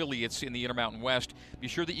network affiliates in the Intermountain West. Be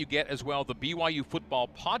sure that you get as well the BYU Football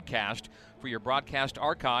Podcast for your broadcast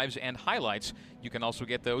archives and highlights. You can also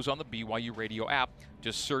get those on the BYU Radio app.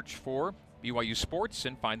 Just search for BYU Sports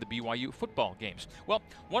and find the BYU football games. Well,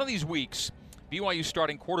 one of these weeks, BYU's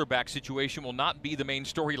starting quarterback situation will not be the main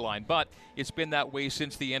storyline, but it's been that way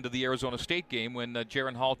since the end of the Arizona State game when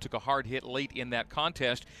Jaren Hall took a hard hit late in that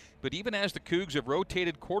contest. But even as the Cougs have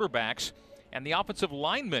rotated quarterbacks and the offensive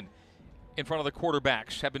linemen in front of the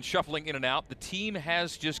quarterbacks have been shuffling in and out, the team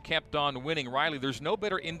has just kept on winning. Riley, there's no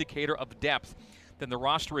better indicator of depth than the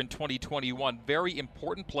roster in 2021. Very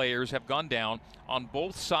important players have gone down on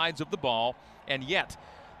both sides of the ball, and yet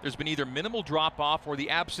there's been either minimal drop-off or the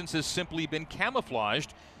absence has simply been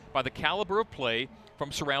camouflaged by the caliber of play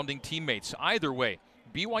from surrounding teammates. Either way,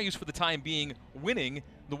 BYU's for the time being winning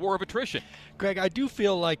the war of attrition. Greg, I do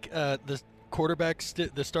feel like the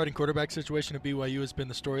starting quarterback situation at BYU has been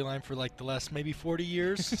the storyline for like the last maybe 40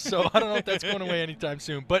 years. So I don't know if that's going away anytime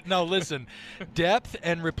soon. But no, listen, depth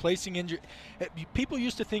and replacing injury. People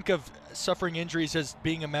used to think of suffering injuries as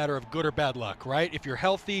being a matter of good or bad luck, right? If you're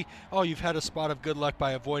healthy, you've had a spot of good luck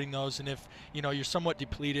by avoiding those. And if you're somewhat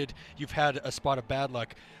depleted, you've had a spot of bad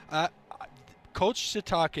luck. Coach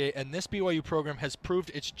Sitake and this BYU program has proved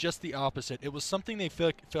it's just the opposite. It was something they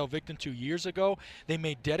fell victim to years ago. They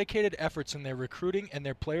made dedicated efforts in their recruiting and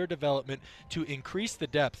their player development to increase the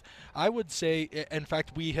depth. I would say, in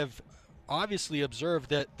fact, we have obviously observed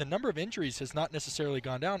that the number of injuries has not necessarily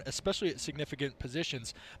gone down, especially at significant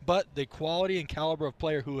positions, but the quality and caliber of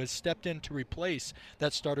player who has stepped in to replace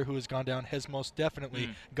that starter who has gone down has most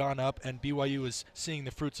definitely gone up, and BYU is seeing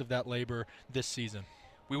the fruits of that labor this season.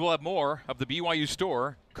 We will have more of the BYU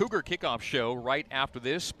Store Cougar Kickoff Show right after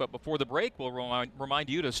this. But before the break, we'll remind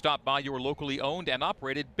you to stop by your locally owned and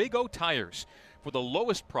operated Big O Tires for the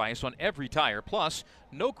lowest price on every tire, plus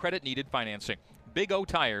no credit needed financing. Big O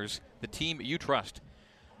Tires, the team you trust.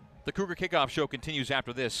 The Cougar Kickoff Show continues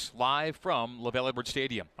after this, live from LaVell Edwards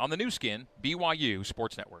Stadium on the new skin, BYU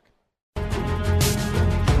Sports Network.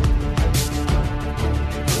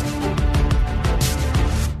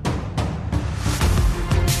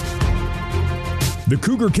 The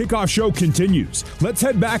Cougar Kickoff Show continues. Let's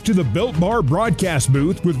head back to the Built Bar broadcast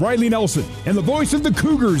booth with Riley Nelson and the voice of the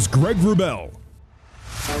Cougars, Greg Wrubell.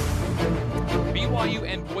 BYU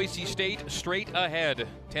and Boise State straight ahead.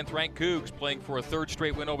 10th-ranked Cougs playing for a third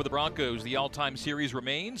straight win over the Broncos. The all-time series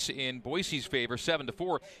remains in Boise's favor,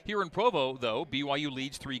 7-4. Here in Provo, though, BYU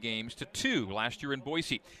leads 3-2 last year in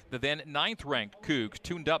Boise. The then 9th-ranked Cougs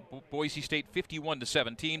tuned up Boise State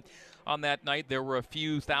 51-17. On that night, there were a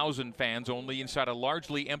few thousand fans only inside a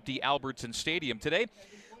largely empty Albertson Stadium. Today,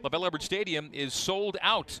 LaVell Edwards Stadium is sold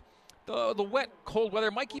out. The wet, cold weather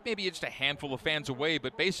might keep maybe just a handful of fans away,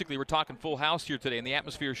 but basically we're talking full house here today, and the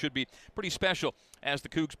atmosphere should be pretty special as the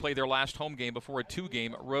Cougs play their last home game before a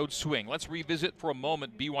 2-game road swing. Let's revisit for a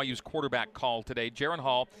moment BYU's quarterback call today. Jaren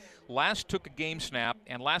Hall last took a game snap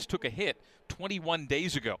and last took a hit 21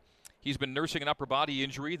 days ago. He's been nursing an upper body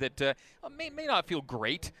injury that may not feel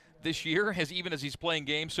great this year, even as he's playing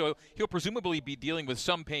games, so he'll presumably be dealing with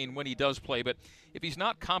some pain when he does play. But if he's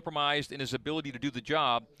not compromised in his ability to do the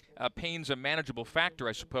job, pain's a manageable factor,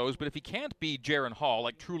 I suppose. But if he can't be Jaren Hall,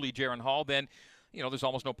 like truly Jaren Hall, then there's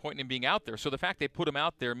almost no point in him being out there. So the fact they put him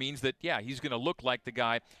out there means that, yeah, he's going to look like the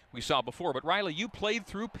guy we saw before. But Riley, you played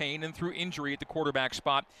through pain and through injury at the quarterback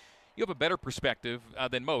spot. You have a better perspective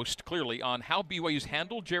than most, clearly, on how BYU's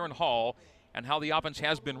handled Jaren Hall and how the offense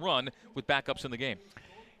has been run with backups in the game.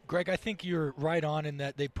 Greg, I think you're right on in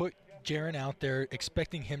that they put Jaren out there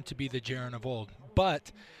expecting him to be the Jaren of old.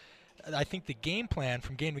 But I think the game plan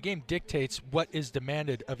from game to game dictates what is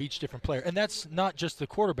demanded of each different player. And that's not just the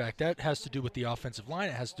quarterback. That has to do with the offensive line.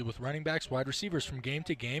 It has to do with running backs, wide receivers from game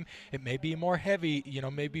to game. It may be more heavy,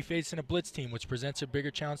 maybe facing a blitz team, which presents a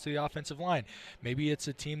bigger challenge to the offensive line. Maybe it's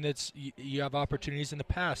a team that's you have opportunities in the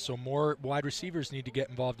past, so more wide receivers need to get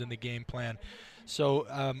involved in the game plan. So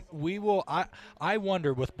I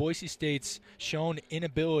wonder, with Boise State's shown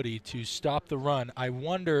inability to stop the run, I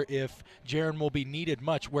wonder if Jaren will be needed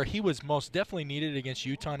much, where he was most definitely needed against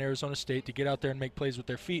Utah and Arizona State to get out there and make plays with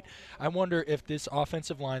their feet. I wonder if this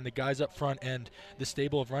offensive line, the guys up front and the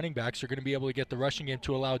stable of running backs are going to be able to get the rushing game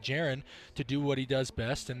to allow Jaren to do what he does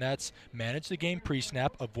best, and that's manage the game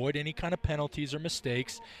pre-snap, avoid any kind of penalties or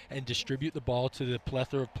mistakes, and distribute the ball to the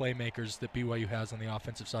plethora of playmakers that BYU has on the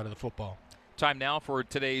offensive side of the football. Time now for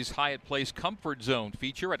today's Hyatt Place Comfort Zone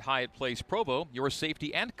feature at Hyatt Place Provo. Your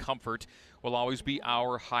safety and comfort will always be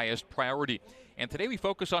our highest priority. And today we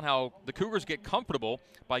focus on how the Cougars get comfortable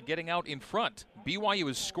by getting out in front. BYU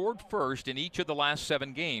has scored first in each of the last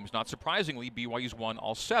 7 games. Not surprisingly, BYU's won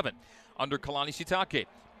all 7. Under Kalani Sitake,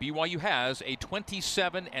 BYU has a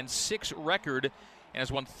 27-6 record and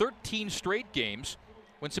has won 13 straight games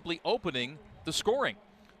when simply opening the scoring.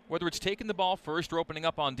 Whether it's taking the ball first or opening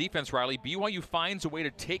up on defense, Riley, BYU finds a way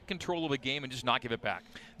to take control of a game and just not give it back.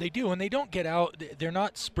 They do, and they don't get out. They're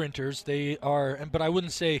not sprinters. They are, but I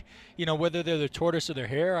wouldn't say, whether they're the tortoise or their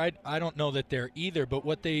hare. I don't know that they're either, but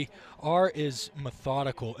what they are is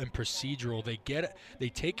methodical and procedural. They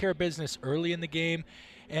take care of business early in the game.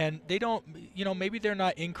 And they don't, maybe they're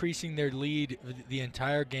not increasing their lead the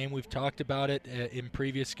entire game. We've talked about it in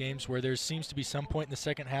previous games where there seems to be some point in the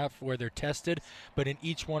second half where they're tested. But in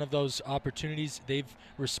each one of those opportunities, they've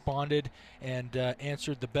responded and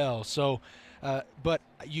answered the bell. So, but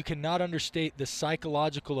you cannot understate the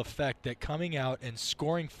psychological effect that coming out and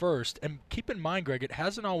scoring first. And keep in mind, Greg, it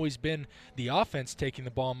hasn't always been the offense taking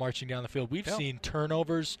the ball and marching down the field. We've seen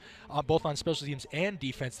turnovers both on special teams and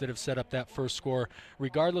defense that have set up that first score.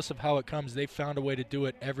 Regardless of how it comes, they've found a way to do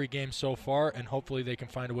it every game so far, and hopefully they can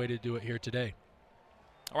find a way to do it here today.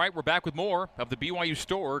 All right, we're back with more of the BYU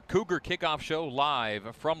Store Cougar Kickoff Show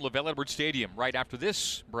live from LaVell Edwards Stadium right after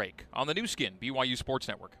this break on the new skin, BYU Sports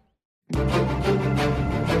Network.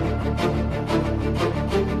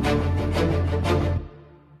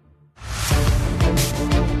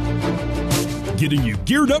 Getting you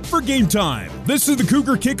geared up for game time. This is the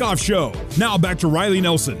Cougar Kickoff Show. Now back to Riley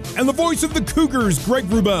Nelson and the voice of the Cougars, Greg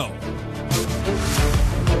Wrubell.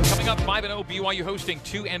 Coming up, 5-0, BYU hosting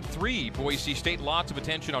 2-3 Boise State. Lots of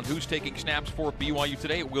attention on who's taking snaps for BYU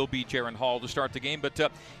today. It will be Jaren Hall to start the game, but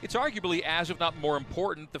it's arguably, as if not more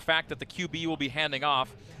important, the fact that the QB will be handing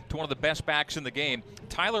off to one of the best backs in the game.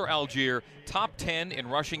 Tyler Algier, top 10 in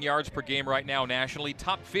rushing yards per game right now nationally,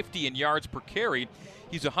 top 50 in yards per carry.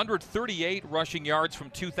 He's 138 rushing yards from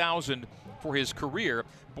 2000 for his career.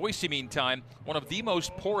 Boise, meantime, one of the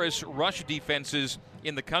most porous rush defenses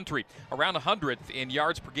in the country, around 100th in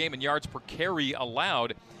yards per game and yards per carry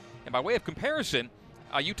allowed. And by way of comparison,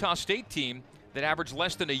 a Utah State team that averaged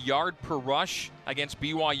less than a yard per rush against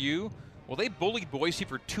BYU, well, they bullied Boise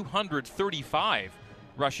for 235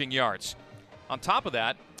 rushing yards. On top of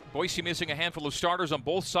that, Boise missing a handful of starters on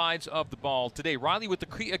both sides of the ball today. Riley, with the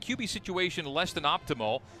QB situation less than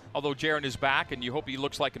optimal, although Jaron is back and you hope he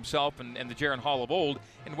looks like himself and the Jaron Hall of old,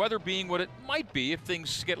 and weather being what it might be if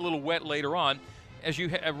things get a little wet later on, as you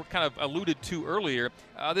kind of alluded to earlier,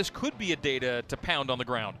 this could be a day to pound on the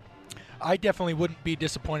ground. I definitely wouldn't be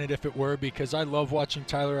disappointed if it were, because I love watching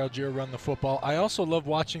Tyler Algier run the football. I also love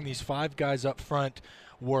watching these 5 guys up front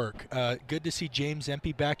work. Good to see James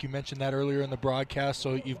Empey back. You mentioned that earlier in the broadcast.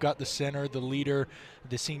 So you've got the center, the leader,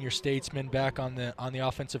 the senior statesman back on the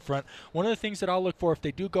offensive front. One of the things that I'll look for if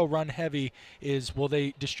they do go run heavy is, will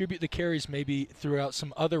they distribute the carries maybe throughout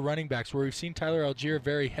some other running backs, where we've seen Tyler Algier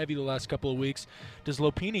very heavy the last couple of weeks. Does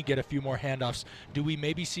Lopini get a few more handoffs? Do we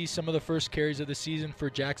maybe see some of the first carries of the season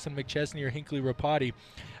for Jackson McChesney or Hinckley Rapati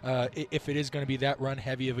if it is going to be that run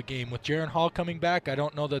heavy of a game? With Jaron Hall coming back, I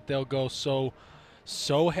don't know that they'll go so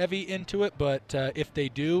heavy into it, but if they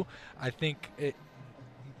do, I think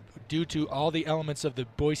due to all the elements of the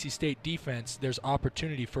Boise State defense, there's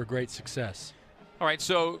opportunity for great success. All right,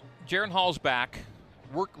 so Jaron Hall's back.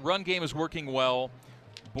 Run game is working well.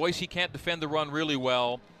 Boise can't defend the run really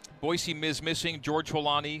well. Boise is missing George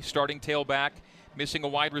Holani, starting tailback, missing a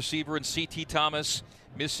wide receiver in C.T. Thomas,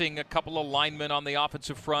 missing a couple of linemen on the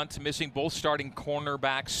offensive front, missing both starting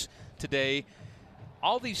cornerbacks today.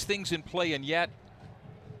 All these things in play, and yet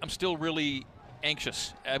I'm still really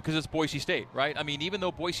anxious because it's Boise State, right? I mean, even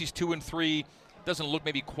though Boise's 2-3 doesn't look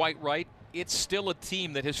maybe quite right, it's still a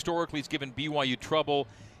team that historically has given BYU trouble.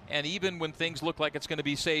 And even when things look like it's going to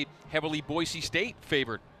be, say, heavily Boise State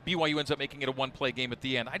favored, BYU ends up making it a one-play game at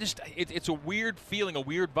the end. It's a weird feeling, a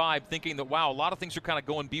weird vibe, thinking that, wow, a lot of things are kind of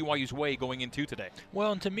going BYU's way going into today.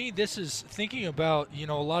 Well, and to me, this is thinking about, a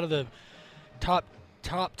lot of the top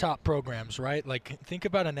programs, right? Like, think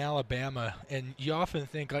about an Alabama, and you often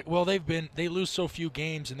think like, well, they lose so few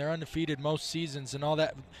games and they're undefeated most seasons and all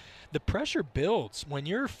that. The pressure builds when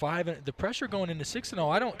you're 5. The pressure going into 6-0.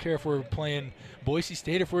 I don't care if we're playing Boise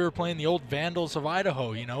State, if we were playing the old Vandals of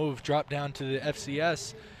Idaho, who've dropped down to the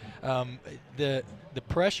FCS. The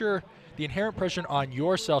pressure, the inherent pressure on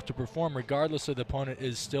yourself to perform, regardless of the opponent,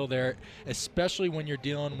 is still there. Especially when you're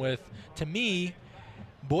dealing with, to me,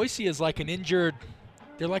 Boise is like an injured.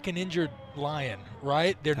 They're like an injured lion,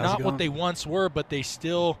 right? They're not what they once were, but they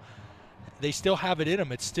still have it in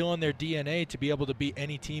them. It's still in their DNA to be able to beat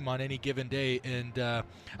any team on any given day. And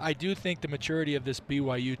I do think the maturity of this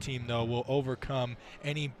BYU team, though, will overcome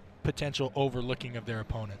any potential overlooking of their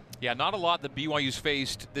opponent. Yeah, not a lot that BYU's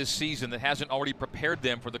faced this season that hasn't already prepared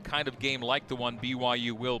them for the kind of game like the one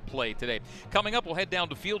BYU will play today. Coming up, we'll head down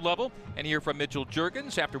to field level and hear from Mitchell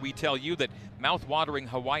Juergens after we tell you that mouth-watering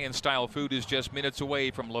Hawaiian-style food is just minutes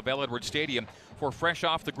away from LaVell Edwards Stadium for fresh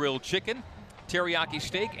off-the-grill chicken, teriyaki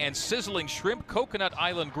steak, and sizzling shrimp. Coconut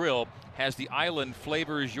Island Grill has the island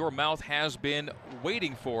flavors your mouth has been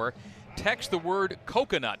waiting for. Text the word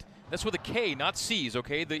coconut. That's with a K, not C's,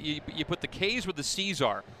 okay? You put the K's where the C's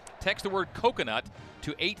are. Text the word coconut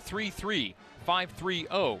to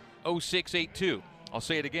 833-530-0682. I'll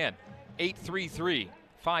say it again,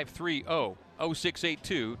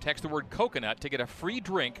 833-530-0682. Text the word coconut to get a free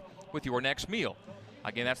drink with your next meal.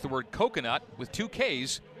 Again, that's the word coconut with 2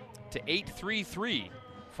 K's to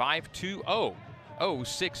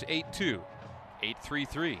 833-520-0682.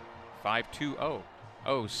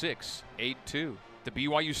 833-520-0682. The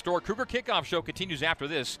BYU Store Cougar Kickoff Show continues after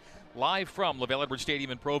this, live from LaVell Edwards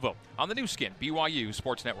Stadium in Provo on the new skin, BYU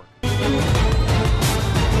Sports Network.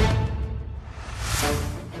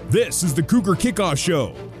 This is the Cougar Kickoff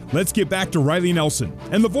Show. Let's get back to Riley Nelson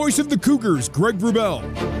and the voice of the Cougars, Greg Wrubell.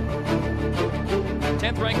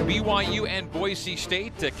 10th ranked BYU and Boise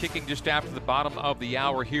State kicking just after the bottom of the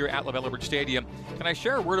hour here at LaVell Edwards Stadium. Can I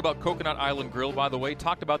share a word about Coconut Island Grill, by the way?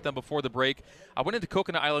 Talked about them before the break. I went into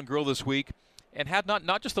Coconut Island Grill this week and had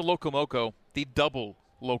not just the Loco Moco, the double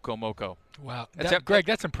Loco Moco. Wow. Greg,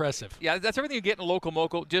 that's impressive. Yeah, that's everything you get in a Loco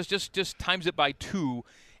Moco. Just times it by 2,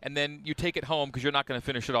 and then you take it home because you're not going to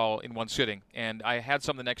finish it all in one sitting. And I had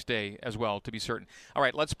some the next day as well, to be certain. All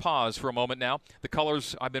right, let's pause for a moment now. The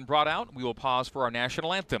colors have been brought out. We will pause for our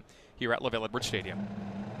national anthem here at LaVell Edwards Stadium.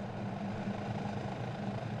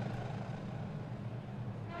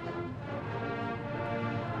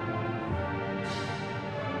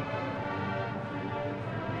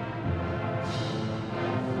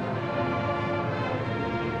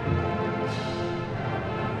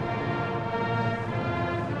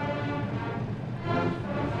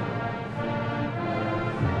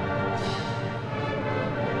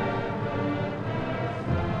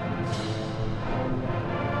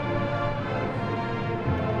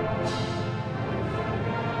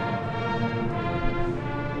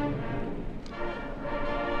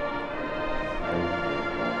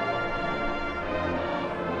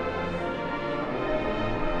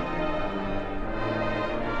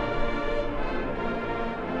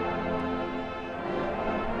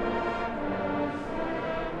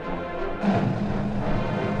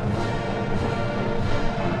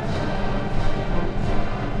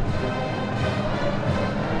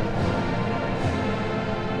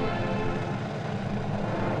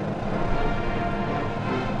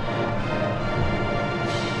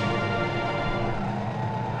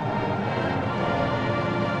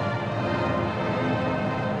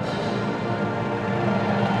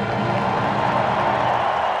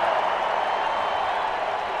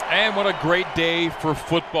 Man, what a great day for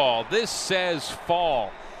football. This says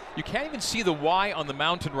fall. You can't even see the Y on the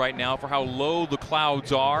mountain right now for how low the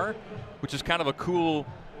clouds are, which is kind of a cool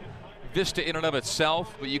vista in and of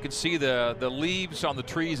itself. But you can see the leaves on the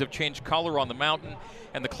trees have changed color on the mountain,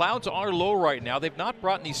 and the clouds are low right now. They've not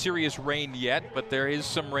brought any serious rain yet, but there is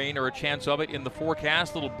some rain or a chance of it in the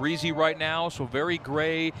forecast. A little breezy right now, so very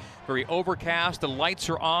gray, very overcast. The lights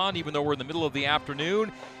are on, even though we're in the middle of the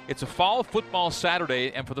afternoon. It's a fall football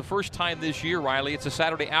Saturday, and for the first time this year, Riley, it's a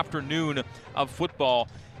Saturday afternoon of football.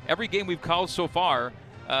 Every game we've called so far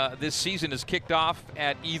this season is kicked off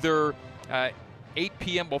at either 8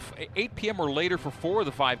 p.m. or later for 4 of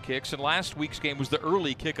the 5 kicks, and last week's game was the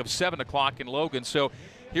early kick of 7 o'clock in Logan. So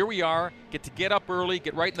here we are, get up early,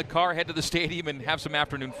 get right in the car, head to the stadium, and have some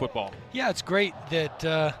afternoon football. Yeah, it's great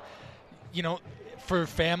that, for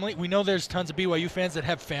family, we know there's tons of BYU fans that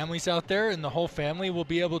have families out there, and the whole family will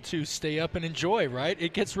be able to stay up and enjoy, right?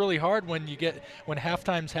 It gets really hard when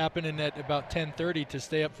halftime's happening at about 10:30 to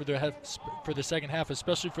stay up for the second half,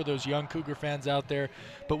 especially for those young Cougar fans out there.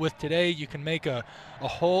 But with today, you can make a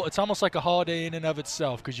whole, it's almost like a holiday in and of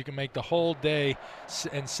itself, because you can make the whole day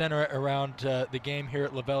and center it around the game here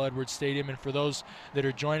at LaVell Edwards Stadium. And for those that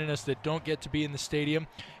are joining us that don't get to be in the stadium,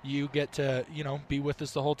 you get to, be with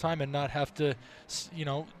us the whole time and not have to,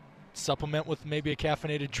 supplement with maybe a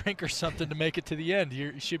caffeinated drink or something to make it to the end.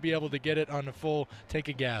 You should be able to get it on a full tank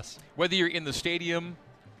of gas. Whether you're in the stadium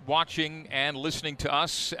watching and listening to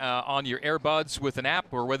us on your earbuds with an app,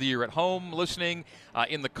 or whether you're at home listening,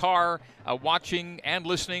 in the car, watching and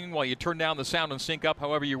listening while you turn down the sound and sync up,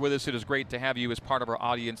 however you're with us, it is great to have you as part of our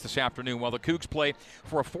audience this afternoon. While the Cougs play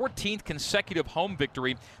for a 14th consecutive home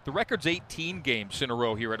victory, the record's 18 games in a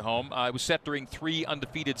row here at home. It was set during 3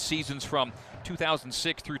 undefeated seasons from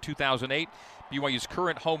 2006 through 2008. BYU's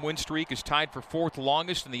current home win streak is tied for 4th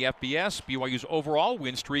longest in the FBS. BYU's overall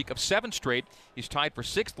win streak of 7 straight is tied for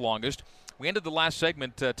 6th longest. We ended the last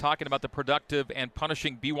segment talking about the productive and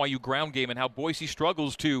punishing BYU ground game and how Boise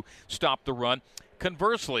struggles to stop the run.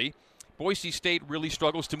 Conversely, Boise State really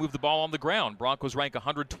struggles to move the ball on the ground. Broncos rank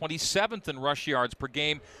 127th in rush yards per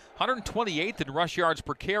game, 128th in rush yards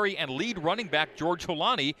per carry, and lead running back George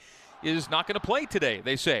Holani is not going to play today,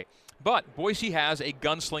 they say. But Boise has a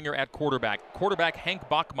gunslinger at quarterback. Quarterback Hank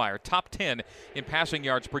Bachmeier, top 10 in passing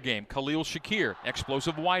yards per game. Khalil Shakir,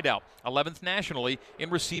 explosive wideout, 11th nationally in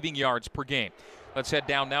receiving yards per game. Let's head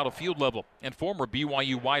down now to field level. And former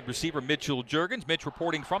BYU wide receiver Mitchell Juergens. Mitch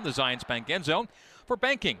reporting from the Zions Bank end zone. For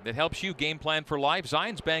banking that helps you game plan for life,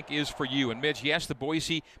 Zions Bank is for you. And Mitch, yes, the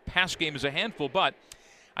Boise pass game is a handful, but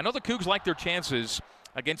I know the Cougs like their chances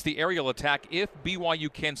against the aerial attack if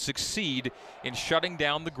BYU can succeed in shutting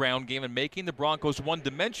down the ground game and making the Broncos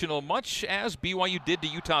one-dimensional, much as BYU did to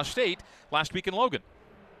Utah State last week in Logan.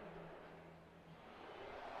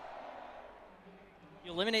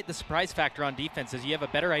 You eliminate the surprise factor on defense as you have a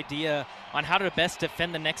better idea on how to best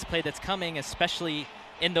defend the next play that's coming, especially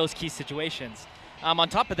in those key situations. On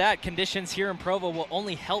top of that, conditions here in Provo will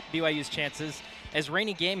only help BYU's chances, as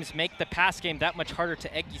rainy games make the pass game that much harder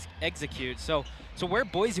to execute. So where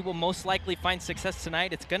Boise will most likely find success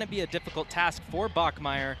tonight, it's going to be a difficult task for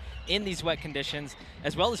Bachmeier in these wet conditions,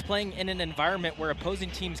 as well as playing in an environment where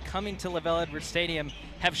opposing teams coming to LaVell Edwards Stadium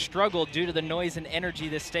have struggled due to the noise and energy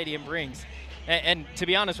this stadium brings. And to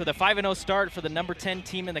be honest, with a 5-0 start for the number 10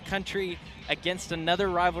 team in the country against another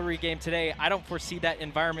rivalry game today, I don't foresee that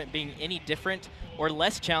environment being any different or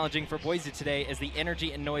less challenging for Boise today, as the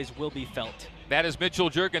energy and noise will be felt. That is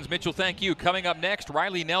Mitchell Juergens. Mitchell, thank you. Coming up next,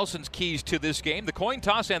 Riley Nelson's keys to this game, the coin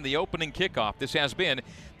toss, and the opening kickoff. This has been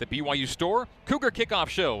the BYU Store Cougar Kickoff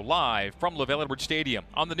Show, live from LaVell Edwards Stadium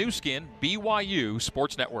on the new skin BYU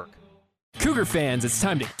Sports Network. Cougar fans, it's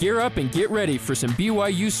time to gear up and get ready for some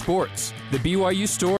BYU sports. The BYU Store